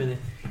 Hey, wait a minute.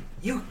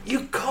 You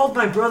called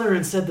my brother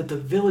and said that the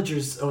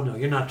villagers. Oh no,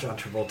 you're not John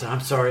Travolta. I'm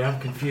sorry, I'm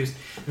confused.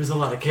 There's a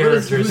lot of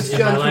characters who's in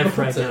John my life Travolta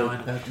right now.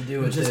 And have to do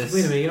with just this?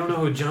 wait a minute. You don't know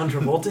who John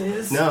Travolta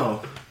is?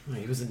 No. Oh,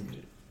 he was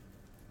in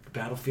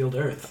Battlefield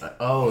Earth.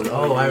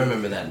 Oh, I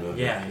remember that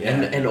movie. Yeah.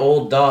 And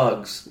old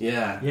dogs.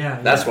 Yeah.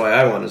 Yeah. That's why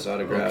I want his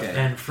autograph. Okay.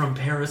 And From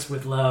Paris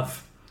with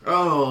Love.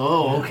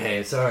 Oh,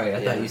 okay. Sorry,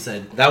 I thought you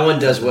said... That one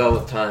does well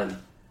with time.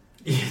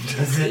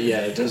 Does it?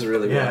 Yeah, it does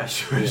really well. Yeah,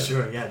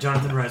 sure. Yeah,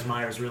 Jonathan Rhys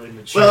Meyers really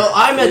mature. Well,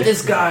 I met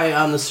this guy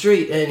on the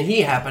street, and he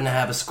happened to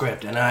have a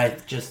script, and I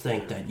just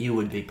think that you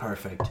would be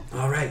perfect.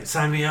 All right,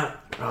 sign me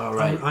up. All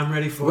right. I'm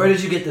ready for Where it.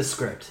 did you get this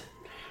script?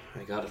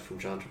 I got it from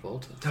John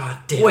Travolta. God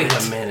damn Wait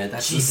it. a minute.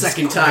 That's Jesus the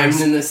second Christ.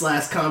 time in this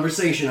last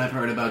conversation I've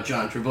heard about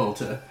John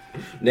Travolta.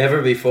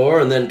 Never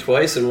before, and then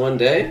twice in one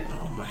day.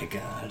 Oh my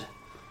god.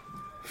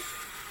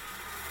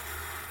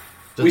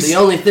 But the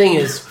only thing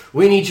is,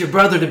 we need your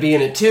brother to be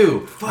in it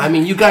too. I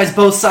mean, you guys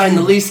both signed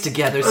the lease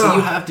together, so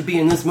you have to be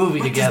in this movie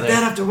What together. does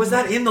that have to, was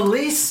that in the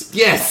lease?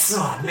 Yes!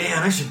 Oh man,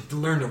 I should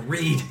learn to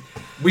read.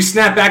 We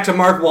snap back to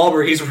Mark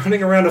Wahlberg. He's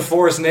running around a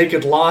forest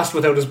naked, lost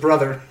without his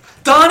brother.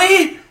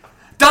 Donnie?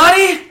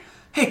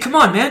 Hey, come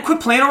on, man. Quit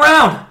playing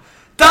around.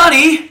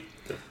 Donnie?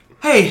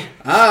 Hey.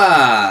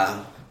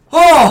 Ah,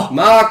 Oh!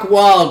 Mark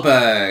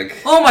Wahlberg.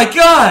 Oh my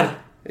god!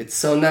 It's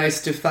so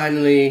nice to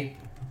finally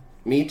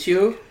meet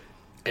you.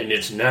 And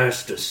it's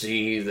nice to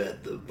see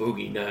that the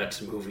Boogie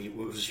Nights movie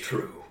was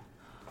true.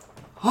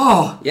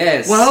 Oh!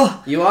 Yes.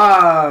 Well- you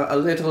are a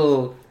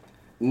little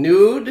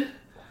nude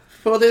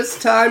for this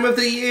time of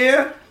the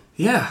year.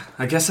 Yeah,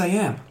 I guess I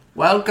am.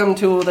 Welcome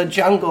to the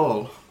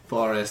jungle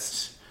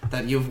forest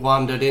that you've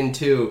wandered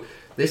into.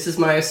 This is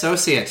my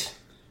associate,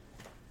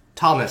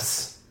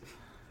 Thomas.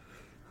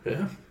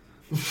 Yeah.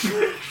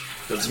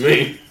 That's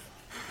me.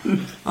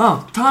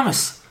 Oh,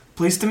 Thomas.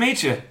 Pleased to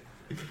meet you.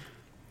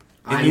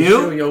 I'm you?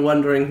 sure you're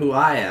wondering who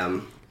I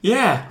am.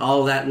 Yeah.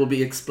 All that will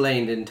be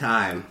explained in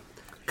time.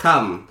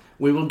 Come,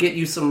 we will get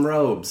you some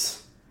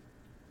robes.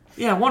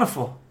 Yeah,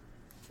 wonderful.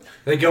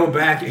 They go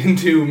back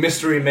into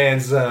Mystery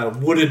Man's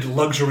wooded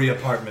luxury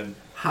apartment.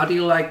 How do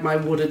you like my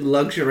wooded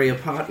luxury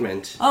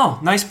apartment? Oh,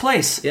 nice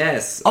place.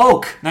 Yes.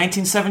 Oak,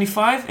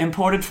 1975,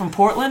 imported from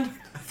Portland.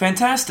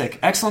 Fantastic.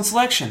 Excellent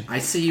selection. I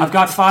see you. I've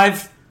got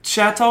 5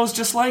 chateau's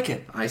just like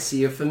it. I see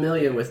you're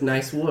familiar with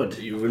nice wood.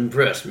 You've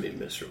impressed me,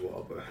 Mr.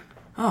 Wahlberg.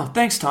 Oh,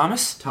 thanks,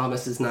 Thomas.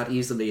 Thomas is not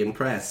easily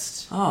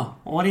impressed. Oh,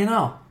 well, what do you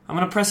know? I'm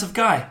an impressive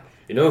guy.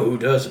 You know who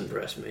does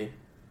impress me?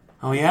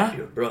 Oh, yeah?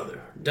 Your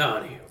brother,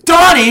 Donnie.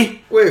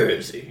 Donnie? Where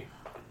is he?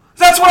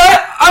 That's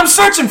what I'm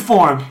searching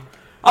for him.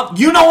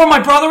 You know where my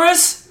brother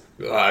is?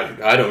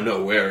 I don't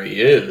know where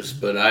he is,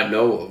 but I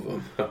know of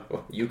him.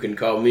 You can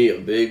call me a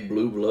big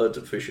blue bloods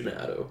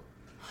aficionado.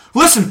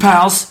 Listen,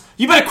 pals,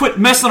 you better quit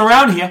messing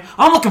around here.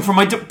 I'm looking for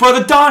my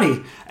brother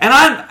Donnie, and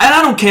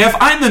I don't care if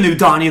I'm the new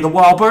Donnie of the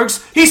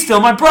Wahlbergs. He's still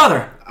my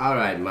brother. All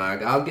right,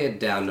 Mark, I'll get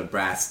down to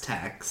brass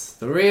tacks.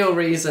 The real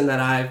reason that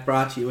I've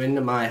brought you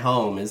into my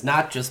home is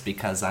not just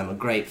because I'm a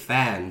great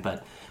fan,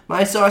 but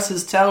my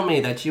sources tell me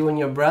that you and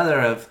your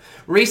brother have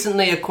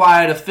recently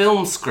acquired a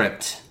film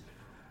script.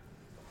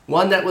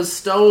 One that was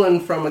stolen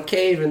from a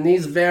cave in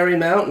these very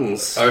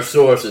mountains. Our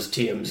source is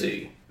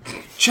TMZ.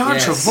 John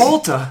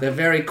Travolta? They're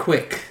very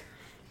quick.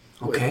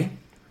 Okay.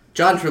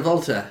 John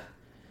Travolta.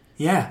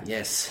 Yeah.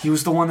 Yes. He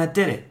was the one that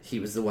did it. He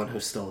was the one who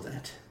stole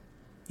that.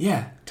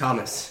 Yeah.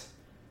 Thomas,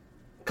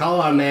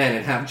 call our man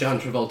and have John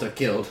Travolta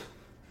killed.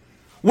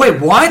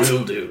 Wait, what?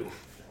 Will do.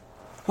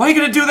 Why are you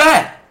going to do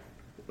that?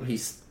 He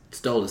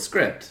stole the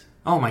script.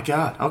 Oh my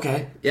god,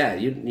 okay. Yeah,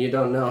 you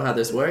don't know how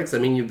this works? I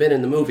mean, you've been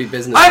in the movie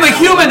business. I'm a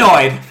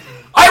humanoid!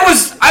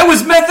 I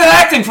was method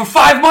acting for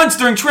 5 months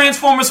during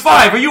Transformers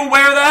 5. Are you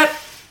aware of that?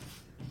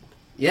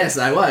 Yes,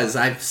 I was.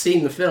 I've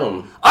seen the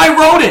film. I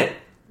wrote it!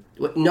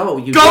 What? No,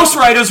 you...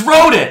 Ghostwriters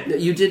wrote it!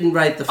 You didn't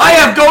write the film. I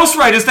have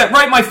ghostwriters that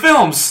write my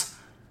films!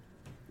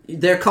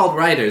 They're called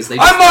writers. I'm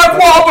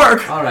Mark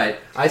Wahlberg! Alright,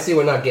 I see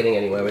we're not getting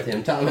anywhere with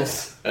him.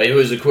 Thomas? It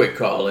was a quick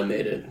call. I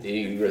made it.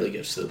 He really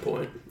gets to the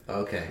point.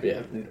 Okay.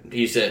 Yeah,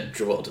 he said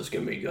Travolta's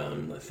gonna be gone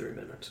in like 3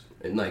 minutes.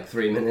 In like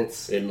 3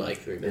 minutes? In like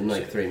 3 minutes. In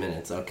like 3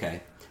 minutes,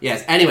 okay.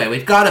 Yes, anyway,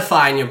 we've got to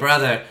find your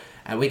brother,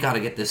 and we got to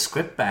get this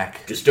script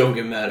back. Just don't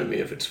get mad at me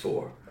if it's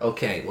 4.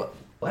 Okay,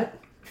 what?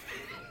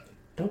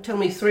 Don't tell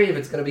me 3 if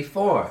it's going to be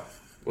 4.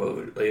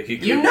 Well, like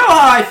you know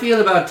how I feel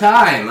about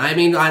time. I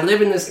mean, I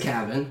live in this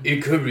cabin.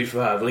 It could be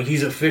 5. Like,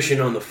 he's efficient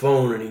on the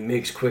phone, and he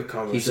makes quick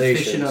conversations.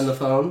 He's efficient on the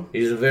phone?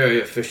 He's a very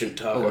efficient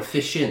talker. Oh,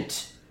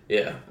 efficient.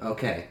 Yeah.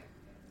 Okay.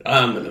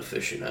 I'm an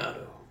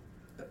aficionado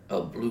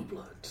of blue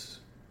bloods.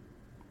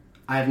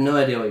 I have no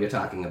idea what you're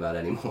talking about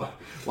anymore.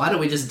 Why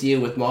don't we just deal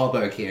with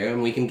Wahlberg here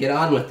and we can get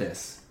on with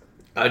this?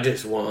 I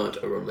just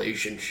want a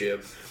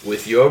relationship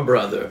with your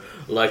brother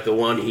like the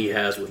one he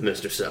has with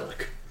Mr.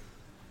 Selleck.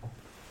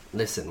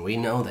 Listen, we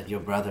know that your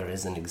brother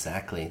isn't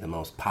exactly the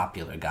most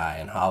popular guy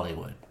in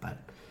Hollywood, but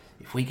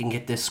if we can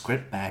get this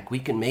script back, we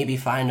can maybe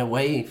find a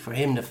way for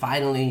him to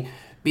finally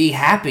be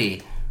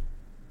happy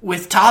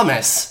with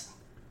Thomas.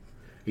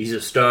 He's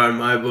a star in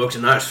my books,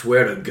 and I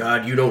swear to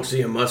God, you don't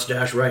see a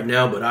mustache right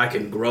now, but I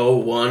can grow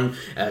one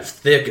as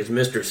thick as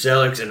Mr.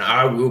 Selleck's, and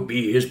I will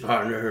be his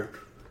partner.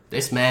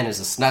 This man is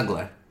a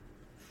snuggler.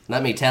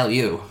 Let me tell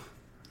you.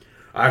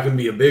 I can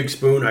be a big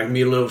spoon, I can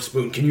be a little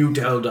spoon. Can you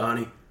tell,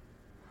 Donnie?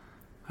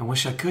 I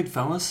wish I could,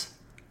 fellas.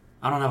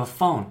 I don't have a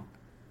phone.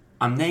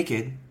 I'm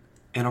naked,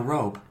 in a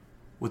robe,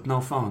 with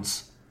no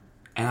phones.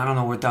 And I don't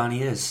know where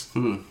Donnie is.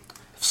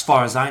 As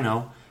far as I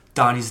know,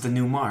 Donnie's the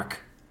new Mark.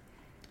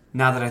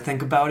 Now that I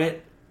think about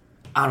it,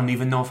 I don't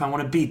even know if I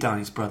want to be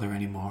Donnie's brother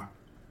anymore.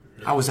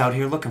 I was out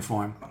here looking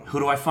for him. Who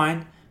do I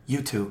find?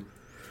 You two.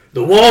 The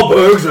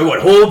Wahlbergs are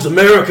what holds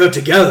America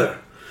together.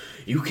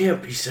 You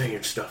can't be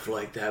saying stuff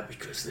like that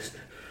because this...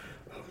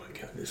 Oh my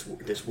God,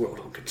 this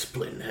world could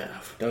split in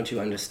half. Don't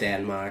you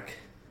understand, Mark?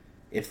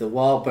 If the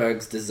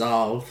Wahlbergs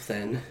dissolve,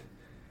 then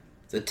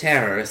the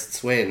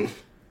terrorists win.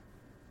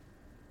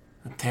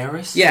 The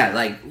terrorists? Yeah,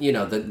 like, you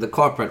know, the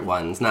corporate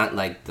ones, not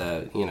like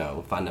the, you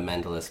know,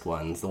 fundamentalist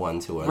ones, the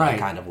ones who are like,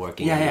 kind of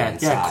working on the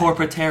inside. Yeah,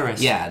 corporate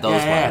terrorists. Yeah,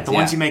 those ones. The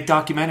ones you make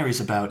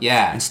documentaries about.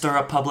 Yeah. And stir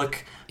up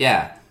public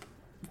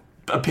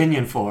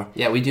opinion for.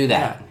 Yeah, we do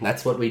that. Yeah.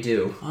 That's what we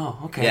do. Oh,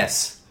 okay.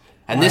 Yes.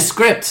 And this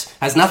script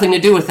has nothing to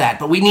do with that,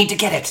 but we need to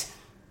get it.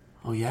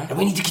 Oh, yeah? And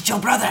we need to get your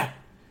brother.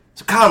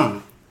 So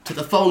come to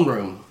the phone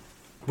room.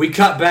 We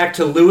cut back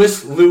to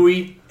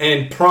Louis,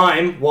 and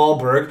Prime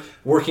Wahlberg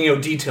working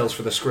out details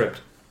for the script.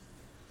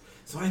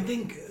 So I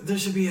think there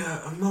should be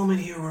a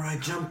moment here where I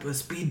jump a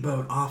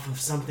speedboat off of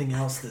something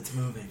else that's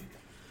moving.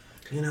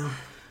 You know,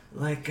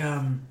 like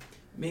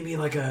maybe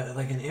like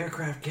an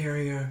aircraft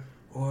carrier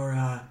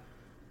or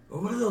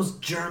one of those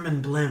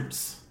German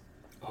blimps.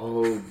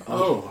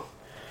 Oh.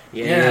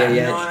 Yeah.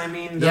 You know what I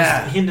mean? Those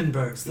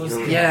Hindenburgs. Those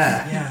things.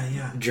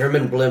 Yeah.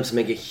 German blimps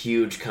make a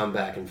huge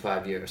comeback in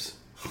 5 years.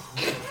 Oh,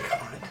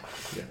 God.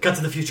 Cut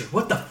to the future.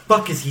 What the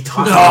fuck is he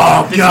talking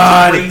about? Oh, this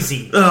God. is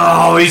crazy.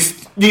 Oh,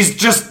 he's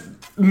just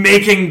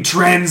making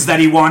trends that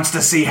he wants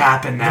to see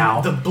happen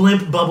now. The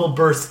blimp bubble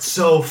burst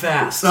so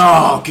fast. Oh,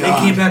 God. They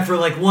came back for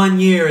like 1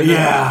 year. And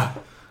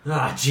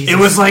Ah, Jesus. It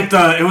was like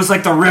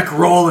the Rick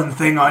Rowland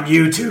thing on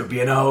YouTube,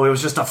 you know? It was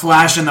just a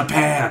flash in the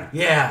pan.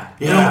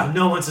 Yeah.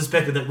 No one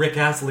suspected that Rick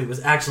Astley was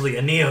actually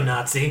a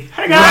neo-Nazi.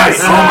 Hey guys,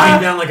 That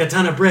came down like a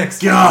ton of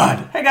bricks.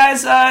 God. Hey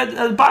guys,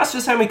 the boss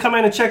just had me come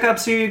in and check up,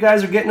 see how you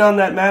guys are getting on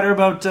that matter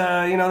about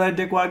that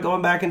dickwad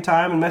going back in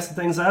time and messing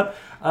things up.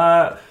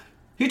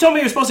 He told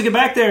me you're supposed to get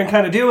back there and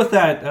kind of deal with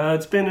that.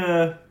 It's been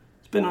a.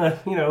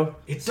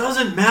 It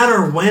doesn't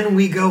matter when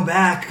we go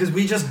back, because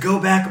we just go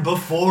back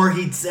before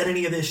he'd said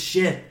any of this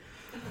shit.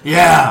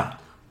 Yeah.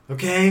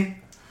 Okay?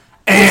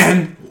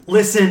 And...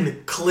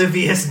 Listen,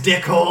 Clivius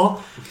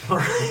dickhole.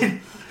 Alright?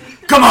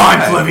 Come on,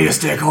 Clovius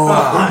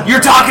dickhole.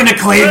 You're talking to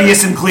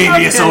Clavius and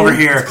Clavius over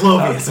here. It's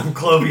Clovius. I'm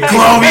Clovius.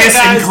 Clovius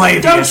and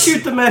Clavius. Don't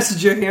shoot the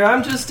messenger here.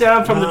 I'm just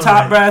down from the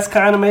top brass,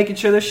 kind of making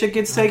sure this shit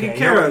gets taken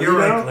care of. You're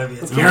right,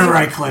 Clavius. You're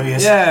right,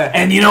 Clavius. Yeah.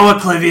 And you know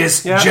what,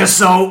 Clavius? Yeah. Just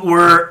so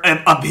we're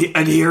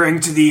adhering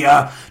to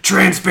the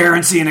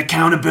transparency and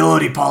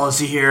accountability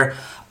policy here,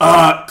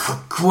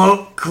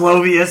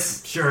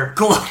 Clovius. Sure.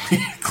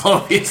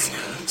 Clovius,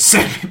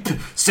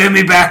 send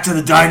me back to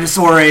the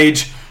dinosaur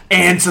age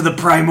and to the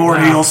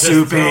primordial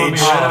soup age.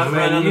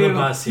 Right under the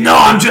bus here. No,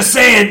 I'm just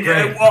saying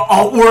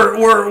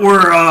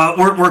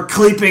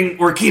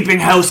we're keeping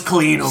house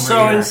clean over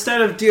So here.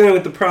 instead of dealing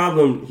with the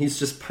problem, he's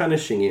just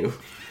punishing you.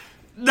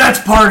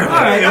 That's part of it.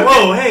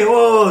 Alright,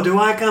 whoa, do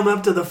I come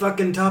up to the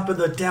fucking top of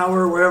the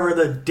tower wherever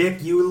the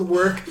dick you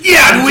work?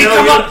 Yeah, do we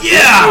come up?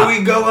 Yeah. Do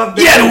we go up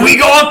there? Yeah, do we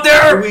go up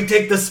there? Or we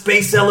take the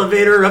space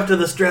elevator up to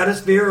the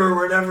stratosphere or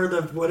whatever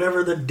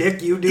the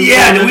dick you do?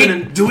 Yeah, for a do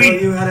living and tell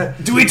you how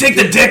to- we take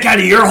the dick out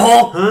of your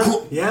hole?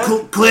 Huh? Yeah?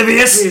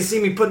 Clivius? You see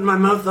me putting my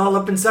mouth all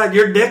up inside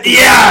your dick?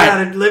 Yeah.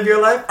 How to live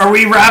your life? Are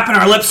we wrapping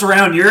our lips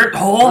around your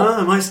hole?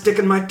 Am I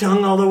sticking my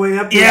tongue all the way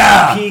up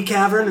Yeah. to the pee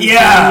cavern and Yeah.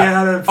 telling you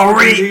how to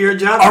fucking do your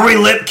job? Are we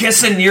lip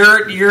kissing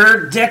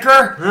your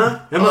dicker? Huh?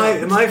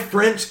 Am I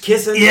French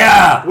kissing?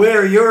 Yeah.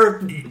 Where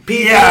your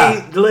pee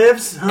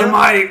lives? Huh? Am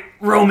I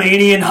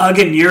Romanian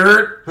hugging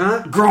your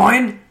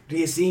groin? Do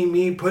you see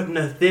me putting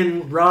a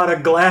thin rod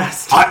of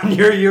glass on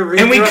your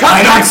urethra? And we cut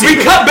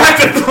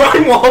back to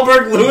Brian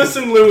Wahlberg, Lewis,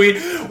 and Louie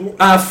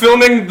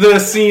filming the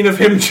scene of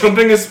him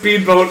jumping a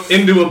speedboat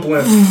into a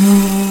blimp.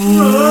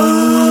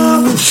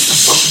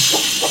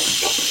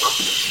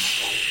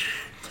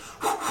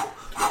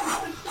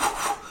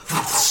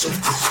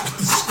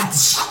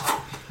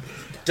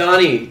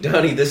 Donnie,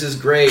 this is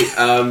great.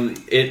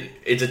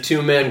 It's a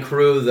two-man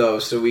crew, though,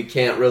 so we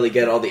can't really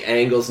get all the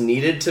angles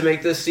needed to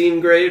make this scene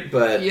great,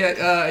 but...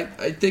 Yeah,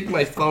 I think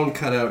my phone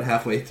cut out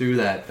halfway through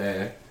that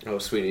there. Oh,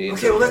 sweetie.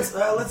 Okay, well, let's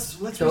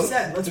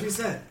reset. Let's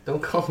reset.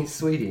 Don't call me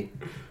sweetie.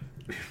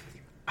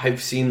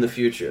 I've seen the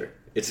future.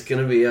 It's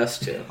gonna be us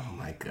two. Oh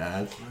my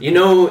god. You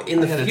know, in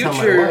the tell my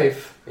future...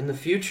 wife. In the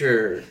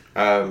future,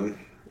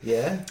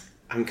 Yeah?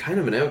 I'm kind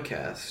of an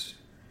outcast.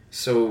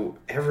 So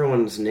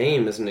everyone's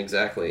name isn't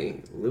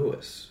exactly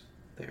Lewis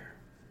there.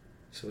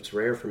 So it's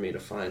rare for me to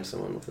find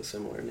someone with a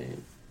similar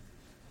name.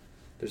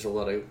 There's a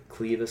lot of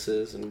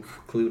Clevises and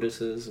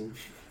Clutuses and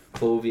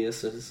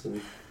Cloviuses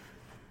and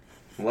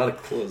a lot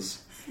of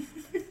Clus.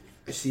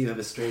 I see you have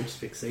a strange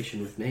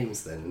fixation with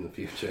names then in the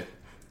future.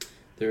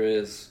 There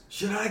is.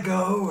 Should I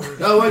go? Or...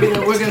 Oh,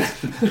 we're gonna...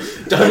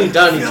 Donnie,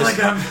 I feel like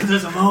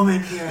there's a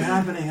moment here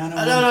happening. I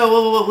don't know.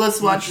 No, let's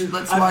watch.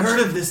 I've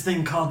heard of this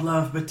thing called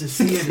love, but to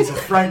see it is a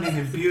frightening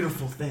and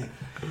beautiful thing.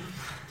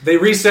 They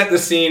reset the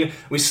scene.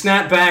 We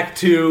snap back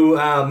to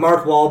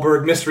Mark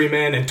Wahlberg, Mystery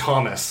Man, and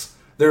Thomas.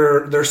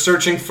 They're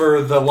searching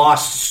for the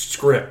lost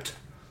script.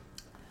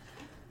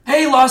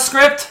 Hey, Lost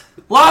Script!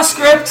 Lost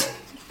Script!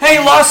 Hey,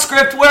 Lost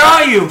Script, where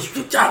are you?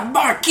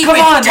 Mark, keep Come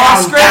it on, down,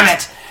 Lost Script! damn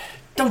it!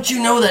 Don't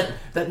you know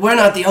that we're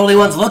not the only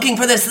ones looking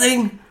for this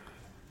thing?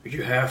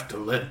 You have to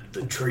let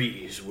the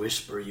trees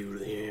whisper you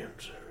the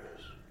answers.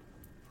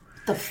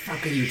 What the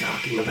fuck are you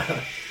talking about?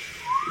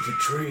 The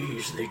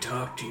trees, they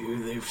talk to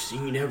you. They've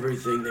seen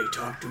everything. They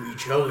talk to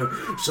each other.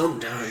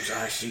 Sometimes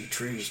I see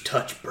trees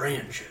touch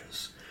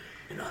branches.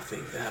 And I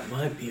think that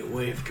might be a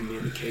way of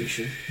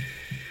communication.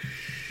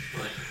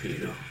 But,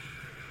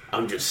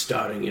 I'm just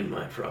starting in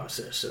my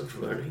process of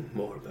learning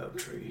more about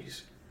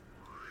trees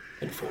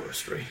and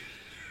forestry.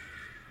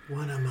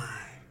 What am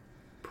I?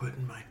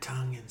 Putting my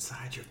tongue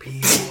inside your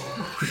pee?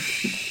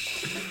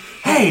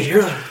 Hey,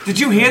 did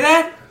you hear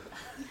that?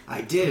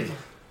 I did.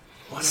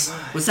 What am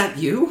I? Was that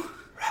you?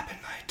 Wrapping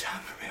my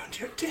tongue around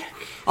your dick.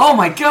 Oh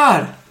my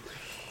god!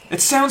 It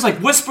sounds like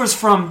whispers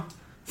from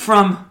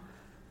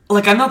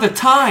like another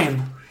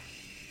time.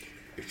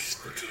 It's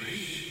the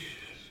trees.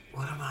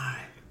 What am I?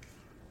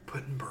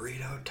 Putting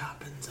burrito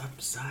toppings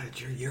upside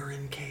your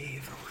urine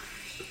cave?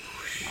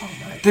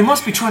 They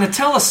must be trying to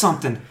tell us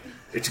something.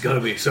 It's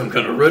gotta be some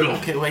kind of riddle.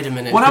 Okay, wait a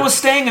minute. When I was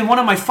staying in one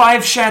of my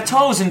 5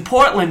 chateaus in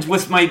Portland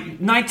with my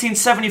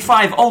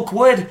 1975 oak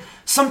wood,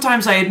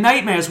 sometimes I had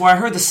nightmares where I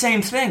heard the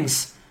same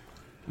things.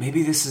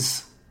 Maybe this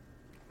is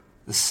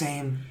the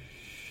same.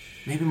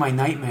 Maybe my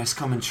nightmare's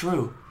coming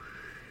true.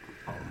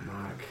 Oh,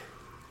 Mark.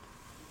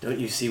 Don't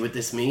you see what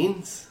this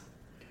means?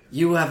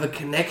 You have a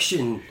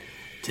connection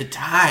to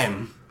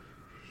time.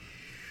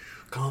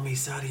 Call me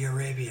Saudi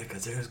Arabia,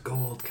 because there's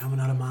gold coming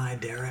out of my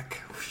derrick.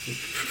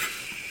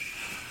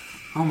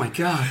 Oh my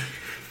God.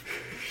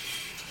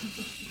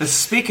 It's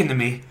speaking to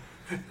me.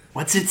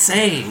 What's it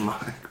saying,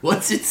 Mark?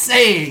 What's it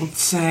saying?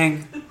 It's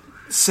saying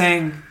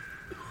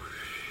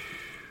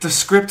the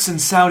script's in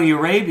Saudi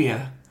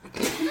Arabia.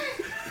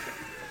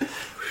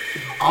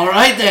 All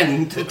right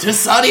then, to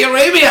Saudi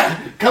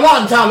Arabia. Come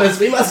on, Thomas,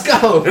 we must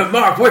go.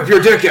 Mark, whip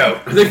your dick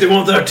out. I think they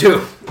want that too.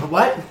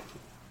 What?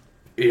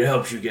 It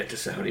helps you get to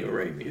Saudi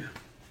Arabia.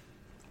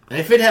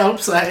 If it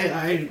helps,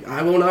 I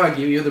won't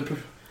argue. You're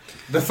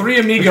The three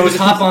amigos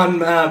hop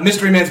on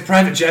Mystery Man's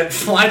private jet,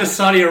 fly to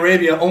Saudi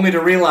Arabia, only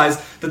to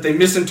realize that they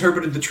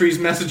misinterpreted the tree's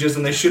messages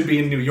and they should be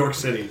in New York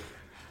City.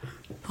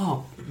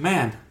 Oh,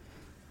 man.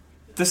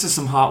 This is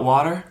some hot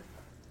water.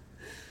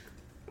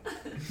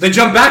 They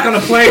jump back on a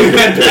plane and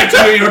head back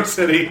to New York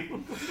City.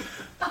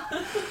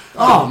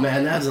 Oh,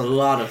 man, that's a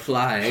lot of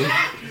flying.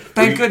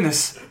 Thank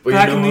goodness. But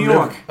Back in New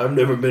York. I've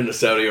never been to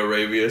Saudi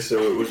Arabia,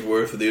 so it was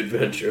worth the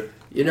adventure.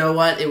 You know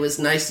what? It was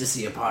nice to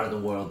see a part of the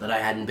world that I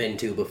hadn't been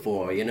to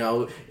before, you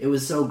know? It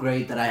was so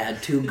great that I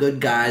had two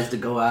good guys to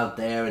go out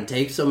there and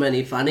take so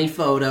many funny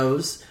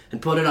photos and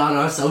put it on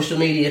our social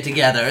media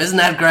together. Isn't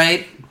that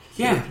great?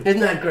 Yeah. Isn't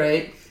that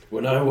great?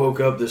 When I woke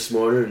up this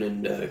morning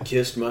and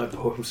kissed my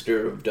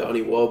poster of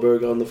Donnie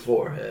Wahlberg on the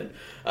forehead,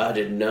 I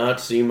did not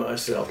see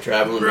myself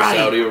traveling to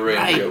Saudi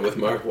Arabia with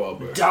Mark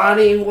Wahlberg.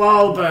 Donnie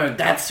Wahlberg,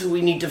 that's who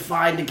we need to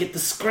find to get the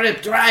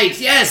script, right?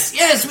 Yes,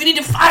 we need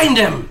to find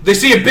him. They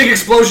see a big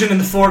explosion in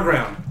the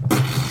foreground.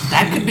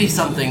 That could be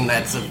something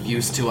that's of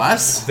use to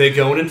us. They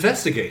go and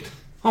investigate.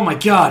 Oh my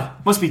God,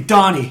 must be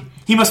Donnie.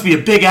 He must be a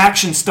big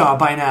action star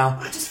by now.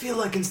 I just feel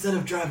like instead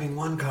of driving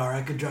one car,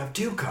 I could drive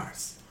two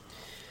cars.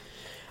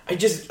 I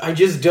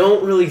just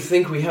don't really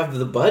think we have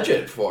the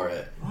budget for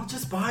it. I'll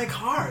just buy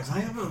cars. I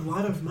have a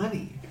lot of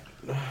money.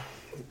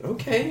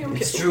 Okay.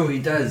 It's true, he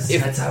does.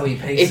 That's how he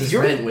pays his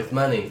rent, with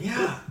money.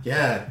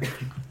 Yeah.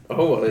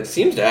 Oh, well, it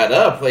seems to add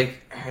up.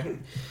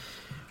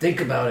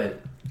 Think about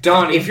it.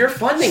 Donnie. If you're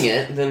funding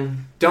it,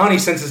 then... Donnie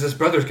senses his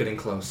brother's getting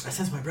close. I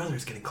sense my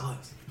brother's getting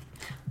close.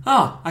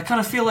 Oh, I kind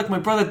of feel like my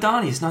brother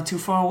Donnie's not too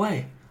far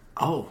away.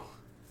 Oh,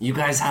 you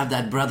guys have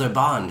that brother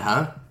bond,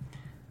 huh?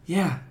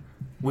 Yeah,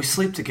 we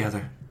sleep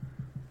together.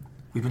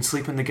 We've been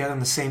sleeping together in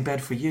the same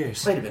bed for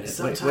years. Wait a minute.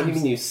 What do you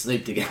mean you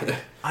sleep together?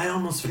 I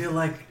almost feel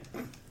like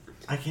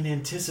I can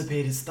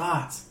anticipate his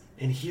thoughts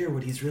and hear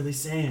what he's really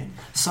saying.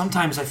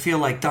 Sometimes I feel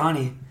like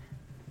Donnie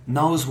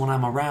knows when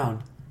I'm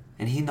around,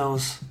 and he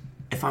knows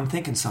if I'm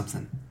thinking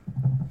something.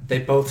 They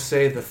both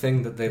say the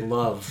thing that they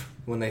love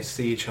when they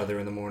see each other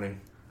in the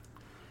morning.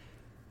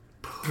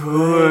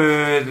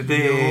 Put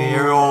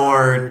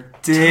your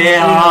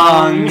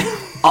tongue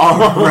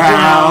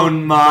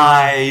around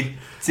my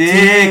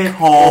dick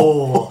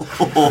hole.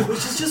 Which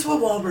is just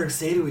what Wahlbergs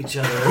say to each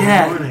other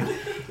every morning.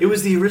 It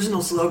was the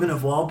original slogan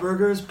of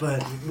Wahlburgers,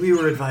 but we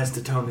were advised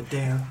to tone it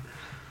down.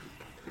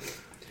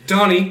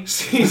 Donnie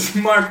sees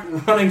Mark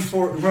running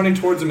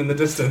towards him in the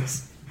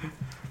distance.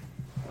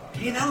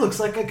 Hey, that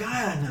looks like a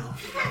guy I know.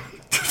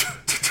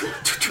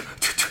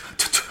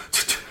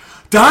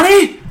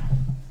 Donnie?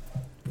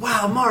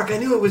 Wow, Mark, I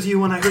knew it was you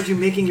when I heard you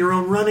making your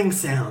own running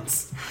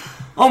sounds.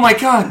 Oh my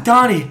God,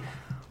 Donnie.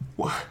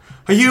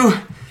 Are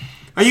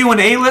you an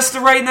A-lister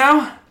right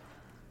now?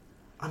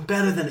 I'm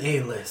better than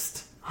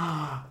A-list.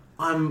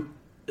 I'm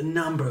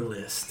number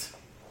list.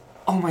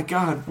 Oh my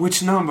God,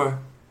 which number?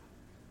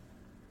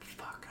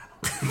 Fuck, I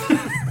don't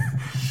know.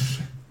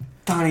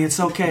 Donnie, it's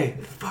okay.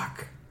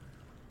 Fuck.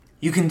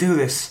 You can do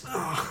this.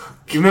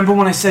 You remember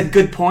when I said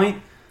good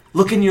point?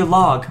 Look in your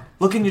log.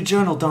 Look in your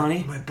journal,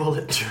 Donnie. My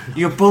bullet journal.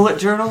 Your bullet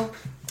journal?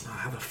 Oh,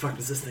 how the fuck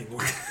does this thing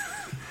work?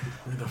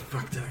 Where the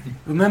fuck do I...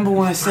 Remember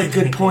when I said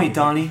good point,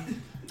 Donnie?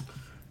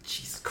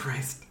 Jesus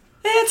Christ.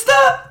 It's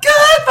the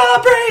good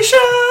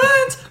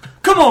vibrations!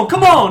 Come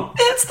on!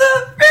 It's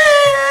the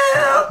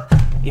real...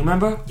 You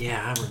remember?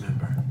 Yeah, I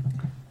remember.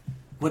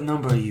 What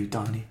number are you,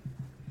 Donnie?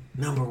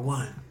 Number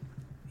 1.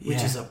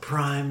 Which is a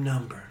prime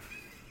number.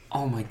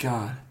 Oh my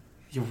God.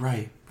 You're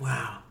right.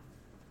 Wow.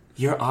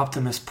 You're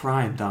Optimus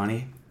Prime,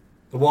 Donnie.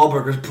 The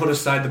Wahlburgers put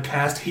aside the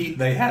past heat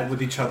they had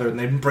with each other and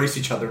they embrace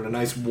each other in a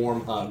nice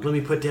warm hug. Let me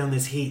put down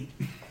this heat.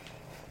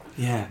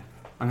 Yeah,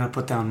 I'm gonna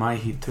put down my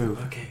heat too.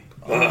 Okay.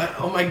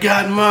 Oh my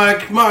God,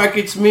 Mark,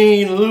 it's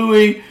me,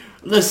 Louie.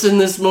 Listen,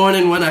 this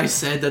morning when I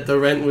said that the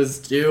rent was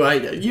due,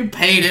 you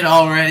paid it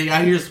already.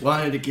 I just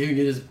wanted to give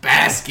you this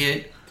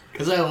basket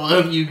because I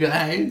love you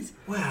guys.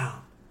 Wow.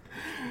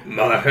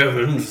 My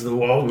heavens, the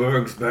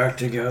Wahlbergs back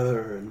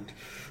together, and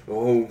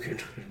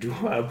do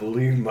I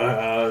believe my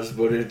eyes?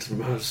 But it's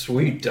my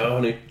sweet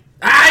Donnie.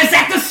 Is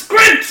that the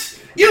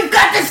script? You've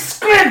got the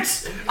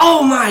script!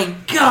 Oh my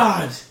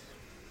God!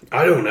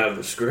 I don't have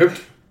the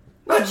script.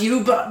 Not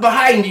you, but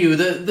behind you,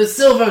 the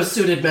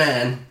silver-suited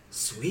man.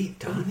 Sweet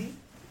Donnie?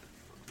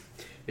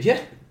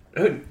 Yeah.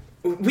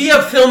 We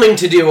have filming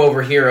to do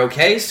over here,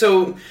 okay?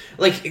 So,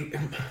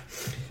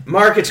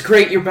 Mark, it's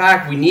great you're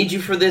back. We need you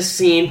for this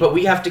scene, but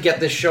we have to get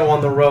this show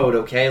on the road,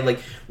 okay?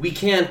 We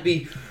can't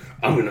be...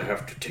 I'm gonna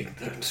have to take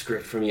that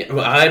script from you.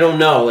 I don't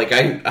know. Like,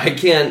 I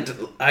can't.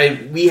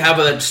 We have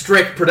a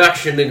strict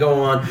production to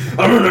go on.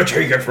 I'm gonna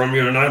take it from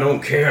you, and I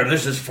don't care.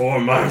 This is for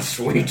my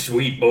sweet,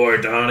 sweet boy,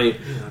 Donnie.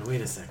 Hang on,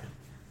 wait a second.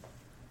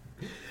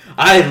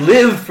 I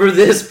live for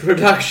this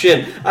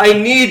production. I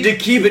need to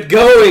keep it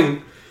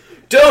going.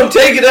 Don't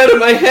take it out of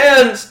my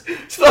hands.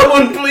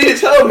 Someone please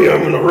help me. I'm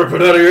going to rip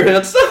it out of your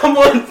hands.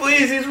 Someone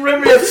please. He's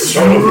ripping it.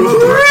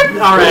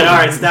 All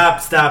right.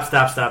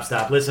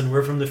 Stop. Listen,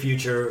 we're from the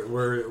future.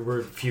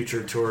 We're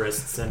future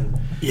tourists. And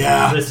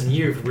listen,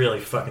 you're really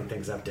fucking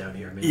things up down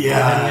here, man. Yeah. You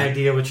have any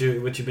idea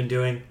what you've been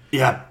doing?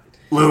 Yeah.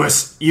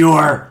 Lewis, you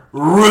are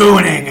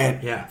ruining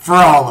it for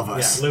all of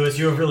us. Yeah, Lewis,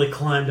 you have really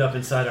climbed up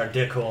inside our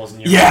dick holes,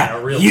 and you're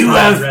a real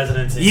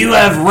residence. You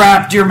have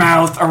wrapped your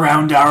mouth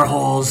around our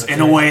holes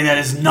in a way that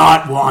is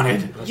not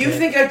wanted. Okay. You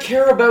think I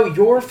care about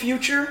your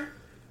future?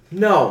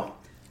 No.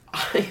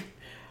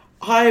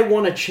 I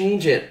want to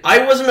change it.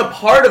 I wasn't a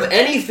part of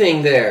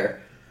anything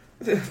there.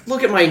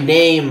 Look at my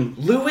name.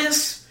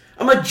 Lewis?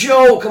 I'm a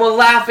joke. I'm a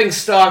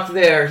laughingstock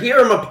there. Here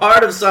I'm a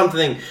part of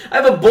something. I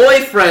have a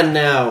boyfriend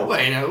now.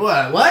 Wait,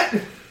 what?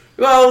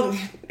 Well,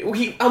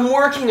 I'm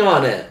working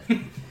on it.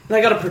 And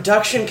I got a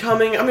production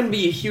coming. I'm going to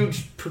be a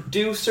huge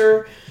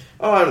producer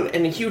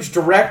and a huge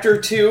director,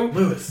 too.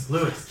 Lewis,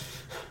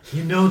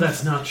 you know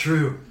that's not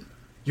true.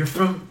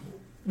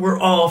 We're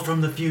all from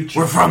the future.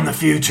 We're from the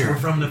future. We're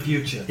from the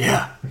future.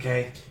 Yeah.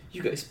 Okay?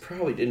 You guys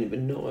probably didn't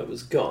even know I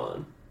was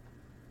gone.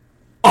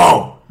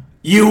 Oh!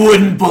 You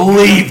wouldn't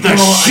believe the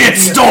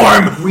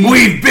shitstorm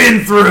we've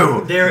been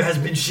through! There has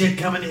been shit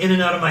coming in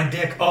and out of my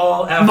dick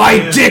all afternoon.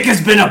 My dick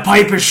has been a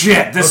pipe of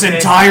shit this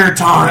entire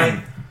time!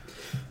 Right.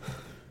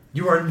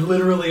 You are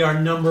literally our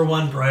number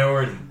one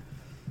priority.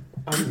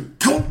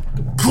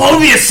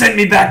 Clovia sent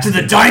me back to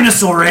the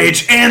dinosaur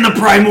age and the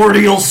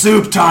primordial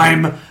soup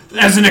time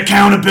as an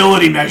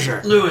accountability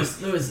measure.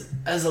 Lewis,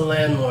 as a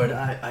landlord,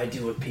 I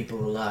deal with people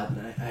a lot,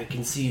 and I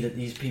can see that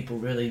these people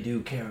really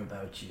do care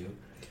about you.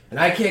 And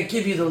I can't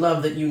give you the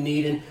love that you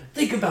need, and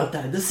think about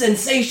that. The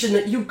sensation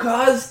that you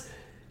caused,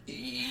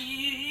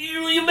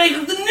 you make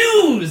the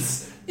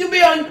news! You'll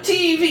be on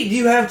TV! Do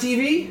you have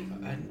TV?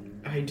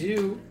 I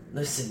do.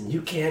 Listen,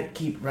 you can't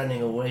keep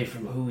running away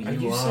from who you are. Are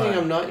you saying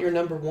I'm not your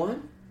number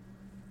one?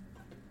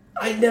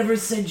 I never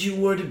said you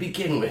were to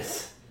begin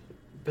with.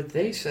 But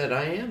they said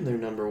I am their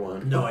number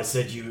one. No, I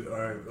said you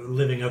are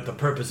living out the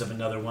purpose of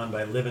another one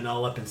by living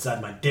all up inside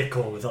my dick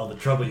hole with all the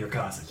trouble you're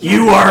causing.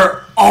 You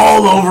are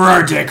all over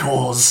our dick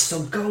holes.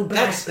 So go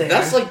back there.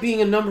 That's like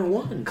being a number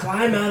one.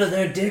 Climb out of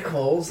their dick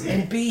holes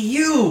and be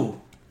you.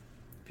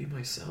 Be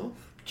myself?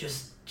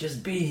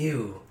 Just be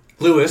you.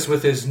 Lewis,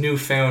 with his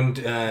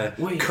newfound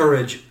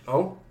courage.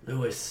 Oh?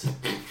 Lewis,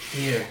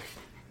 here,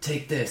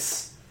 take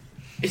this.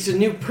 It's a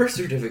new birth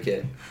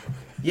certificate.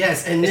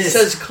 Yes, and it this. It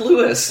says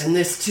Clueless. And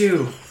this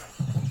too.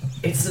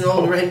 It's an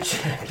old rent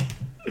check.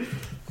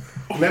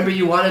 Remember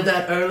you wanted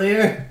that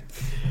earlier?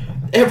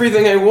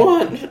 Everything I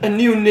want. A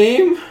new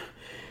name.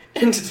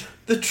 And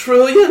the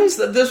trillions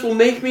that this will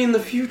make me in the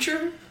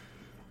future.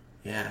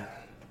 Yeah.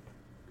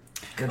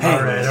 All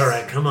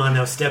right. Come on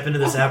now. Step into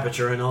this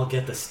aperture and I'll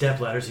get the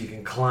stepladder so you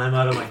can climb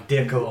out of my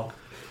dick hole.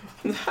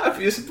 I'm the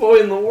happiest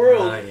boy in the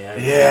world.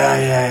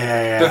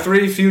 Yeah. The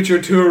three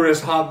future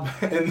tourists hop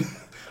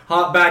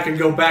back and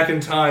go back in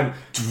time.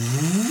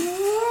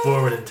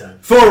 Forward in time.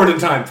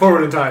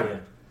 Yeah.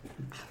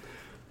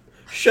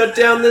 Shut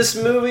down this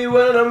movie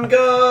when I'm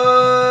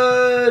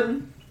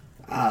gone.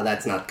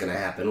 That's not gonna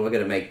happen. We're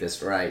gonna make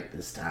this right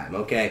this time,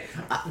 okay?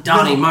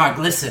 Donnie, Mark,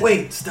 listen.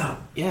 Wait,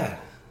 stop. Yeah.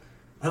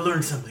 I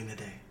learned something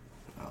today.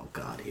 Oh,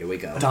 God, here we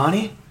go.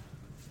 Donnie?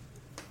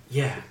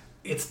 Yeah,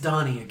 it's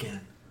Donnie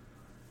again.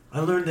 I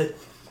learned that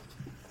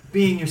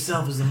being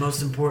yourself is the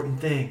most important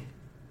thing.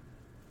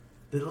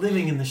 That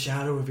living in the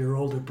shadow of your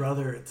older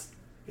brother,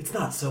 it's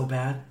not so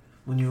bad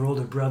when your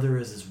older brother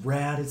is as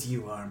rad as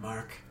you are,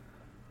 Mark.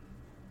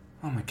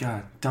 Oh my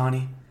God,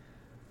 Donnie.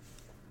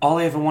 All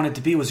I ever wanted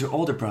to be was your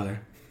older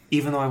brother,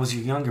 even though I was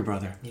your younger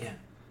brother. Yeah.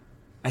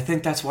 I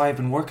think that's why I've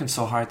been working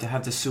so hard to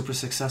have this super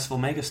successful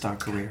megastar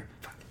career.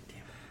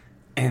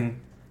 And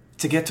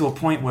to get to a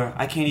point where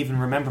I can't even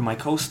remember my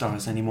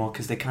co-stars anymore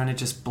because they kind of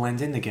just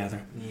blend in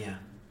together. Yeah.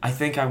 I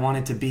think I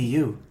wanted to be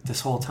you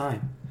this whole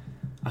time.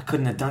 I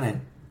couldn't have done it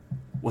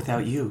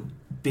without you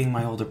being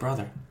my older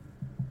brother.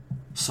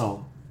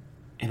 So,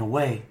 in a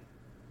way,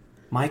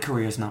 my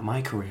career is not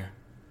my career.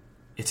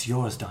 It's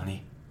yours,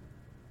 Donnie.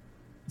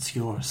 It's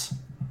yours.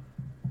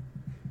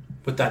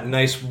 With that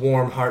nice,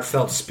 warm,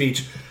 heartfelt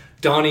speech,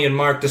 Donnie and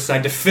Mark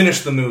decide to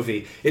finish the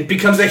movie. It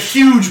becomes a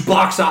huge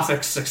box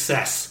office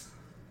success.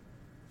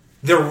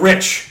 They're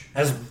rich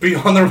as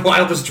beyond their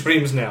wildest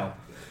dreams now.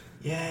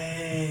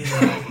 Yay!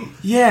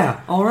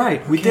 Yeah, all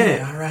right, we did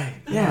it. All right.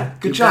 Yeah,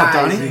 good job,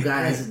 Donnie. You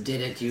guys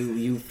did it.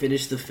 You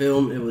finished the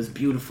film. It was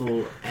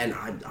beautiful, and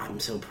I'm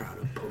so proud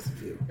of both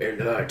of you.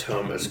 And I,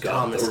 Thomas,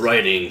 got the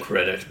writing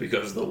credit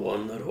because the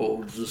one that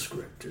holds the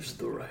script is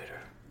the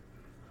writer.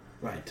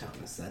 Right,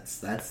 Thomas.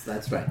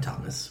 That's right,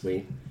 Thomas.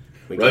 We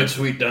right,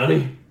 sweet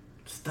Donnie.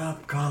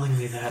 Stop calling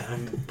me that.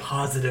 I'm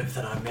positive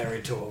that I'm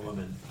married to a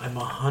woman. I'm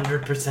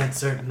 100%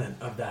 certain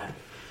of that.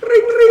 Ring,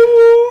 ring,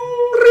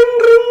 ring,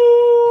 ring.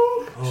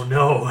 Oh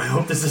no, I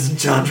hope this isn't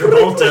John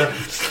Travolta.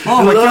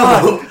 Oh my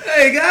god.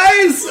 Hey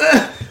guys,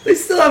 they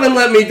still haven't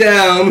let me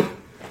down.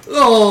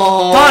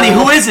 Oh, Donnie,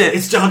 who is it?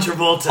 It's John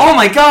Travolta. Oh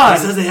my god.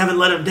 He says they haven't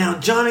let him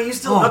down. John, are you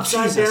still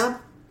upside down?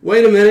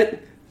 Wait a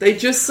minute. They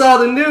just saw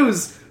the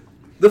news.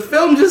 The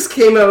film just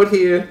came out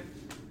here.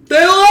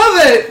 They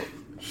love it.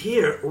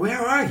 Here, where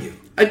are you?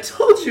 I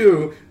told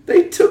you.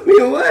 They took me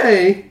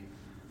away.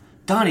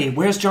 Donnie,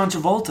 where's John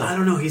Travolta? I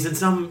don't know. He's in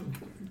some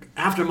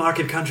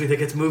aftermarket country that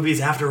gets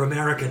movies after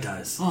America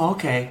does. Oh,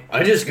 okay.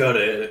 I just got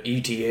a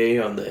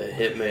ETA on the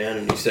Hitman,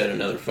 and he said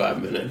another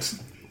 5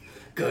 minutes.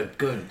 Good.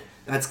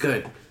 That's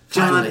good.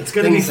 John, Finally, it's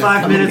going to be things are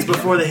 5 coming minutes together.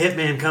 before the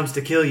hitman comes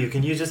to kill you.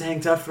 Can you just hang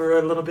tough for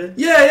a little bit?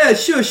 Yeah,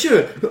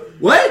 sure.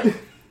 What?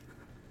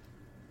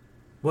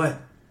 What?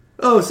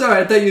 Oh,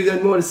 sorry. I thought you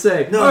had more to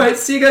say. No. All right,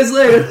 see you guys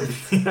later.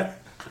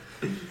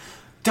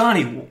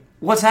 Donnie,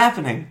 what's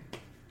happening?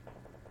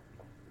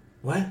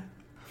 What?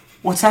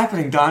 What's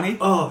happening, Donnie?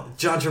 Oh,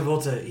 John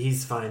Travolta,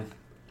 he's fine.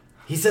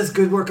 He says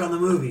good work on the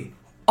movie.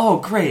 Oh,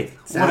 great.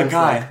 What a Sounds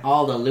guy. like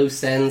all the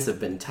loose ends have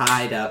been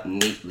tied up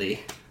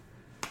neatly.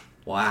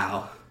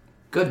 Wow.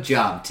 Good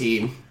job,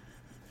 team.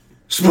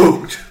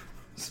 Spooked.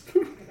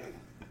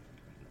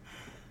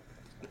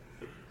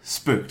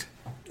 Spooked.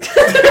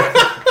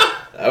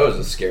 That was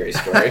a scary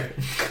story.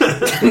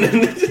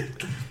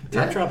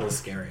 Time travel is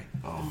scary.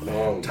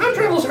 Time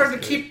travel's hard to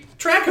keep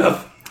track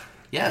of.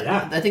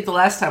 Yeah, I think the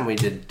last time we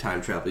did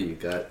time travel, you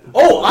got.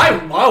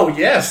 Oh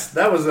yes,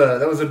 that was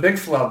a big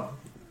flub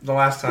the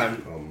last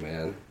time. Oh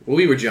man, well,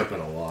 we were jumping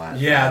a lot.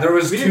 Yeah, there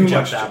was We too didn't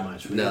jump much. that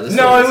much. No,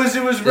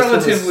 it was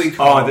relatively.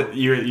 calm.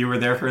 You were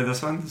there for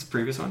this one? This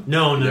previous one?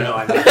 No.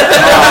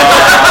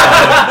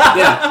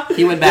 Yeah,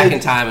 he went back in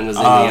time and was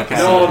in the okay.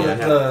 episode.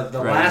 No, the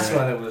Right, last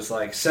right. one, it was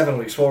like 7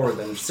 weeks forward,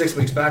 then 6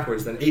 weeks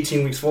backwards, then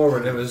 18 weeks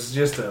forward. It was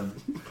just a.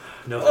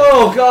 No,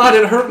 Oh God,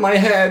 it hurt my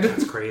head.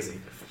 it's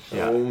crazy.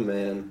 Yeah. Oh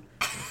man.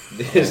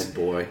 Oh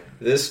boy.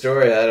 This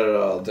story had it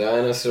all.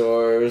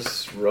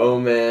 Dinosaurs,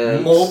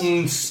 romance.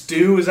 Molten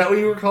stew, is that what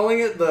you were calling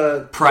it?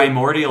 The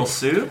Primordial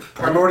soup?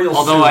 primordial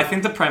Although soup. I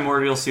think the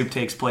primordial soup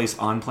takes place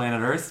on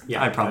planet Earth.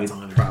 Yeah, I probably. that's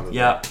on it. Probably.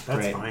 Yeah, That's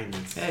great. fine.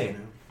 It's, Hey.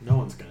 no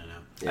one's gonna know.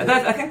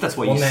 I think that's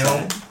what Well, you now,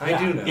 said. I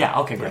do know. Yeah,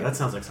 okay, Yeah, great. that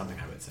sounds like something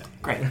I would say.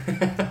 Great.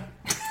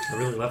 I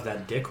really love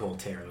that dick hole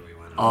tear that we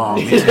went on.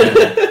 Oh, me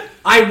too.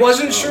 I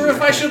wasn't sure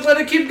if I should let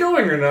it keep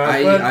going or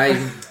not. but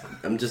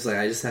I'm just like,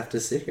 I just have to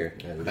sit here.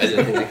 And there's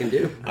nothing I can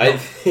do. I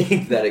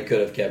think that it could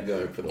have kept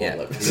going for the Yeah.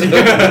 whole episode.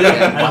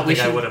 I don't we think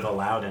I should- would have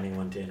allowed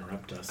anyone to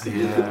interrupt us.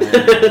 Yeah. Probably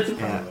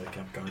would have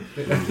kept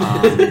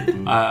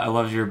going. I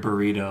love your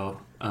burrito.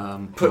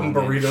 putting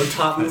pomade. burrito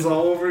toppings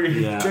all over your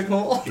Yeah. dick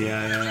hole.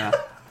 Yeah.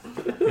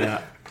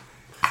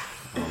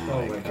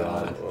 Oh my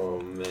God. Oh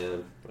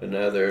man.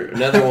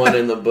 Another one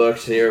in the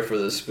books here for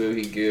the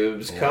spooky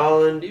goobs.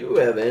 Colin, do you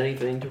have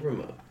anything to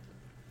promote?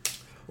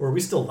 Or are we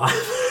still live?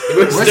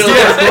 We're still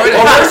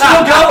We're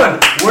still going.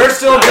 We're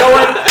still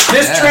going.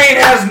 This train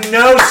has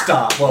no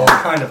stop. Well,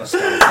 kind of a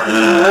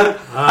stop.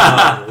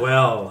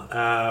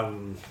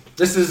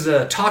 This is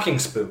Talking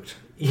Spooked.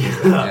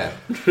 Yeah.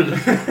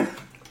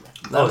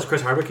 Oh, is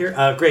Chris Hardwick here?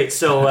 Great.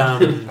 So,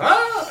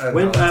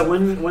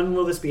 when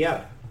will this be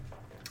out?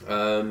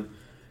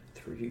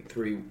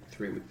 3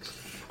 weeks.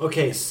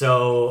 Okay,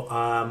 so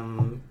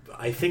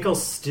I think I'll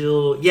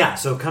still... Yeah,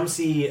 so come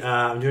see...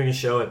 I'm doing a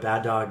show at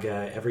Bad Dog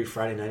every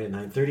Friday night at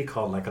 9:30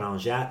 called La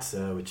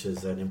Canonjat, which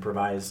is an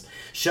improvised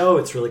show.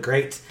 It's really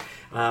great.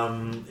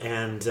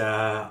 And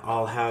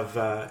I'll have,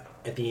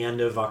 at the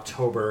end of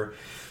October,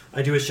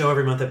 I do a show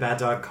every month at Bad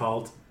Dog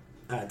called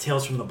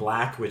Tales from the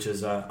Black, which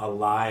is a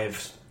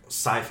live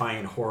sci-fi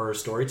and horror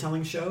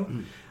storytelling show.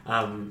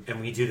 And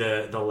we do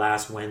the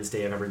last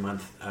Wednesday of every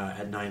month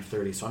at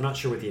 9:30. So I'm not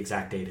sure what the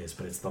exact date is,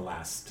 but it's the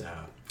last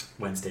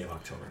Wednesday of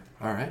October.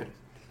 All right.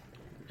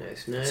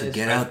 Nice. So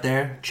get out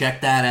there,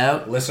 check that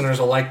out. Listeners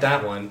will like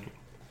that one.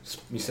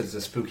 You said it's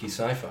a spooky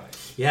sci-fi.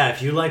 Yeah,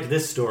 if you liked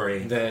this story,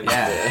 Then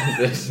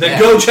Yeah.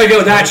 go check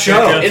out that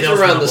show. out It's Tales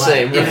around from the the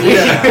same. If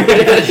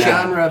the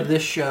genre of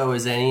this show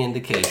is any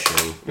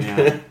indication,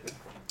 Yeah.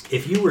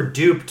 if you were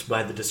duped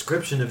by the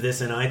description of this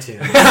in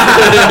iTunes,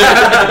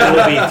 you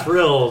will be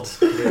thrilled.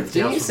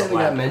 didn't you say we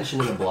got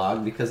mentioned in the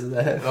blog because of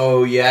that?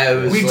 Oh yeah, it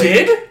was. We like-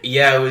 did?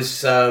 Yeah, it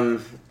was.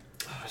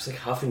 It was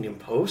like Huffington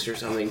Post or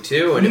something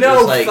too, and it No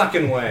was like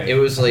fucking way. It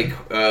was like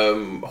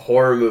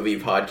horror movie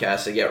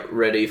podcast to get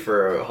ready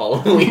for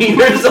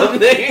Halloween or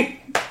something.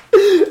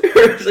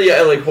 So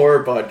yeah, like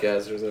horror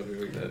podcast or something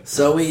like that.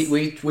 So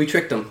we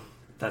tricked them.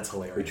 That's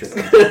hilarious.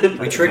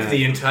 We tricked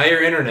the entire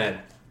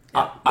internet.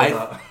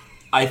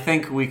 I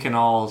think we can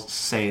all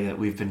say that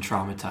we've been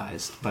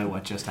traumatized by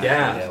what just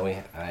happened.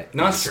 Yeah,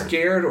 Not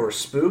scared or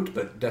spooked,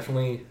 but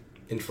definitely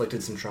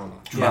inflicted some trauma.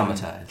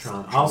 traumatized.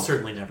 I'll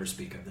certainly never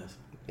speak of this.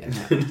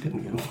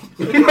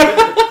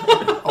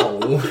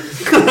 Oh.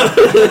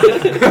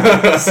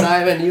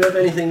 Simon, you have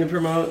anything to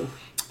promote?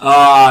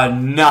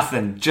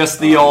 Nothing. Just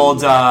the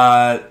old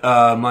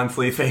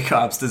monthly Fake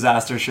Ops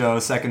disaster show,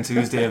 second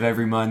Tuesday of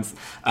every month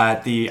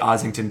at the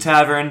Ossington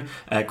Tavern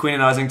at Queen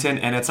and Ossington,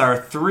 and it's our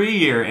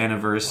 3-year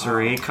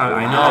anniversary.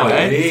 I know,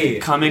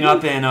 right? Coming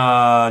up in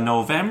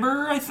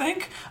November, I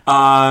think.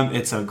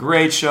 It's a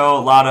great show. A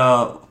lot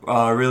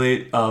of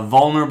really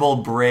vulnerable,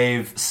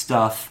 brave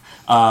stuff.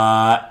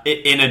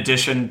 In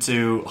addition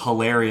to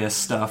hilarious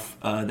stuff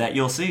that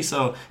you'll see.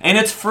 So, and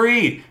it's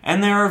free,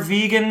 and there are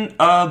vegan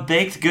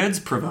baked goods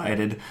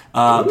provided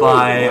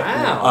by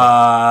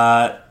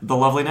the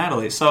lovely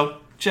Natalie. So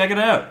check it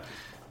out.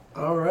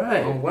 All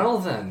right. Oh, well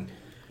then.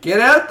 Get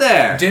out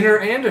there. Dinner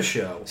and a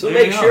show. So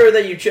make sure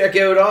that you check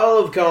out all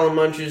of Colin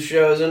Munch's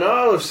shows and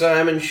all of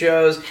Simon's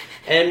shows,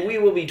 and we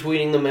will be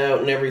tweeting them out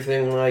and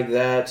everything like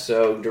that.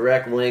 So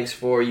direct links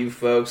for you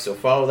folks. So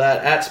follow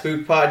that at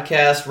Spook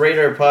Podcast, rate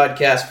our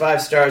podcast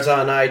 5 stars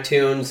on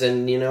iTunes,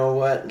 and you know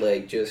what?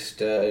 Like just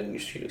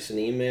shoot us an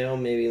email,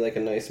 maybe like a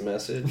nice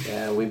message.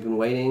 Yeah, we've been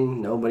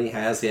waiting. Nobody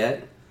has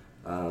yet.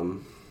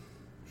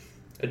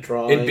 A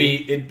drawing.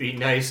 It'd be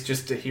nice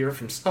just to hear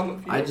from some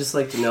of you. I'd just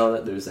like to know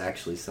that there's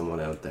actually someone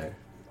out there.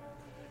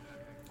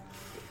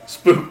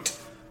 Spooked.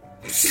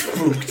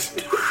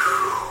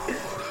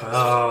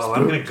 Oh,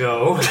 I'm gonna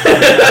go.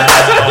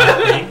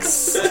 Thanks.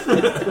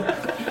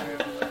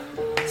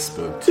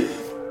 Spooked.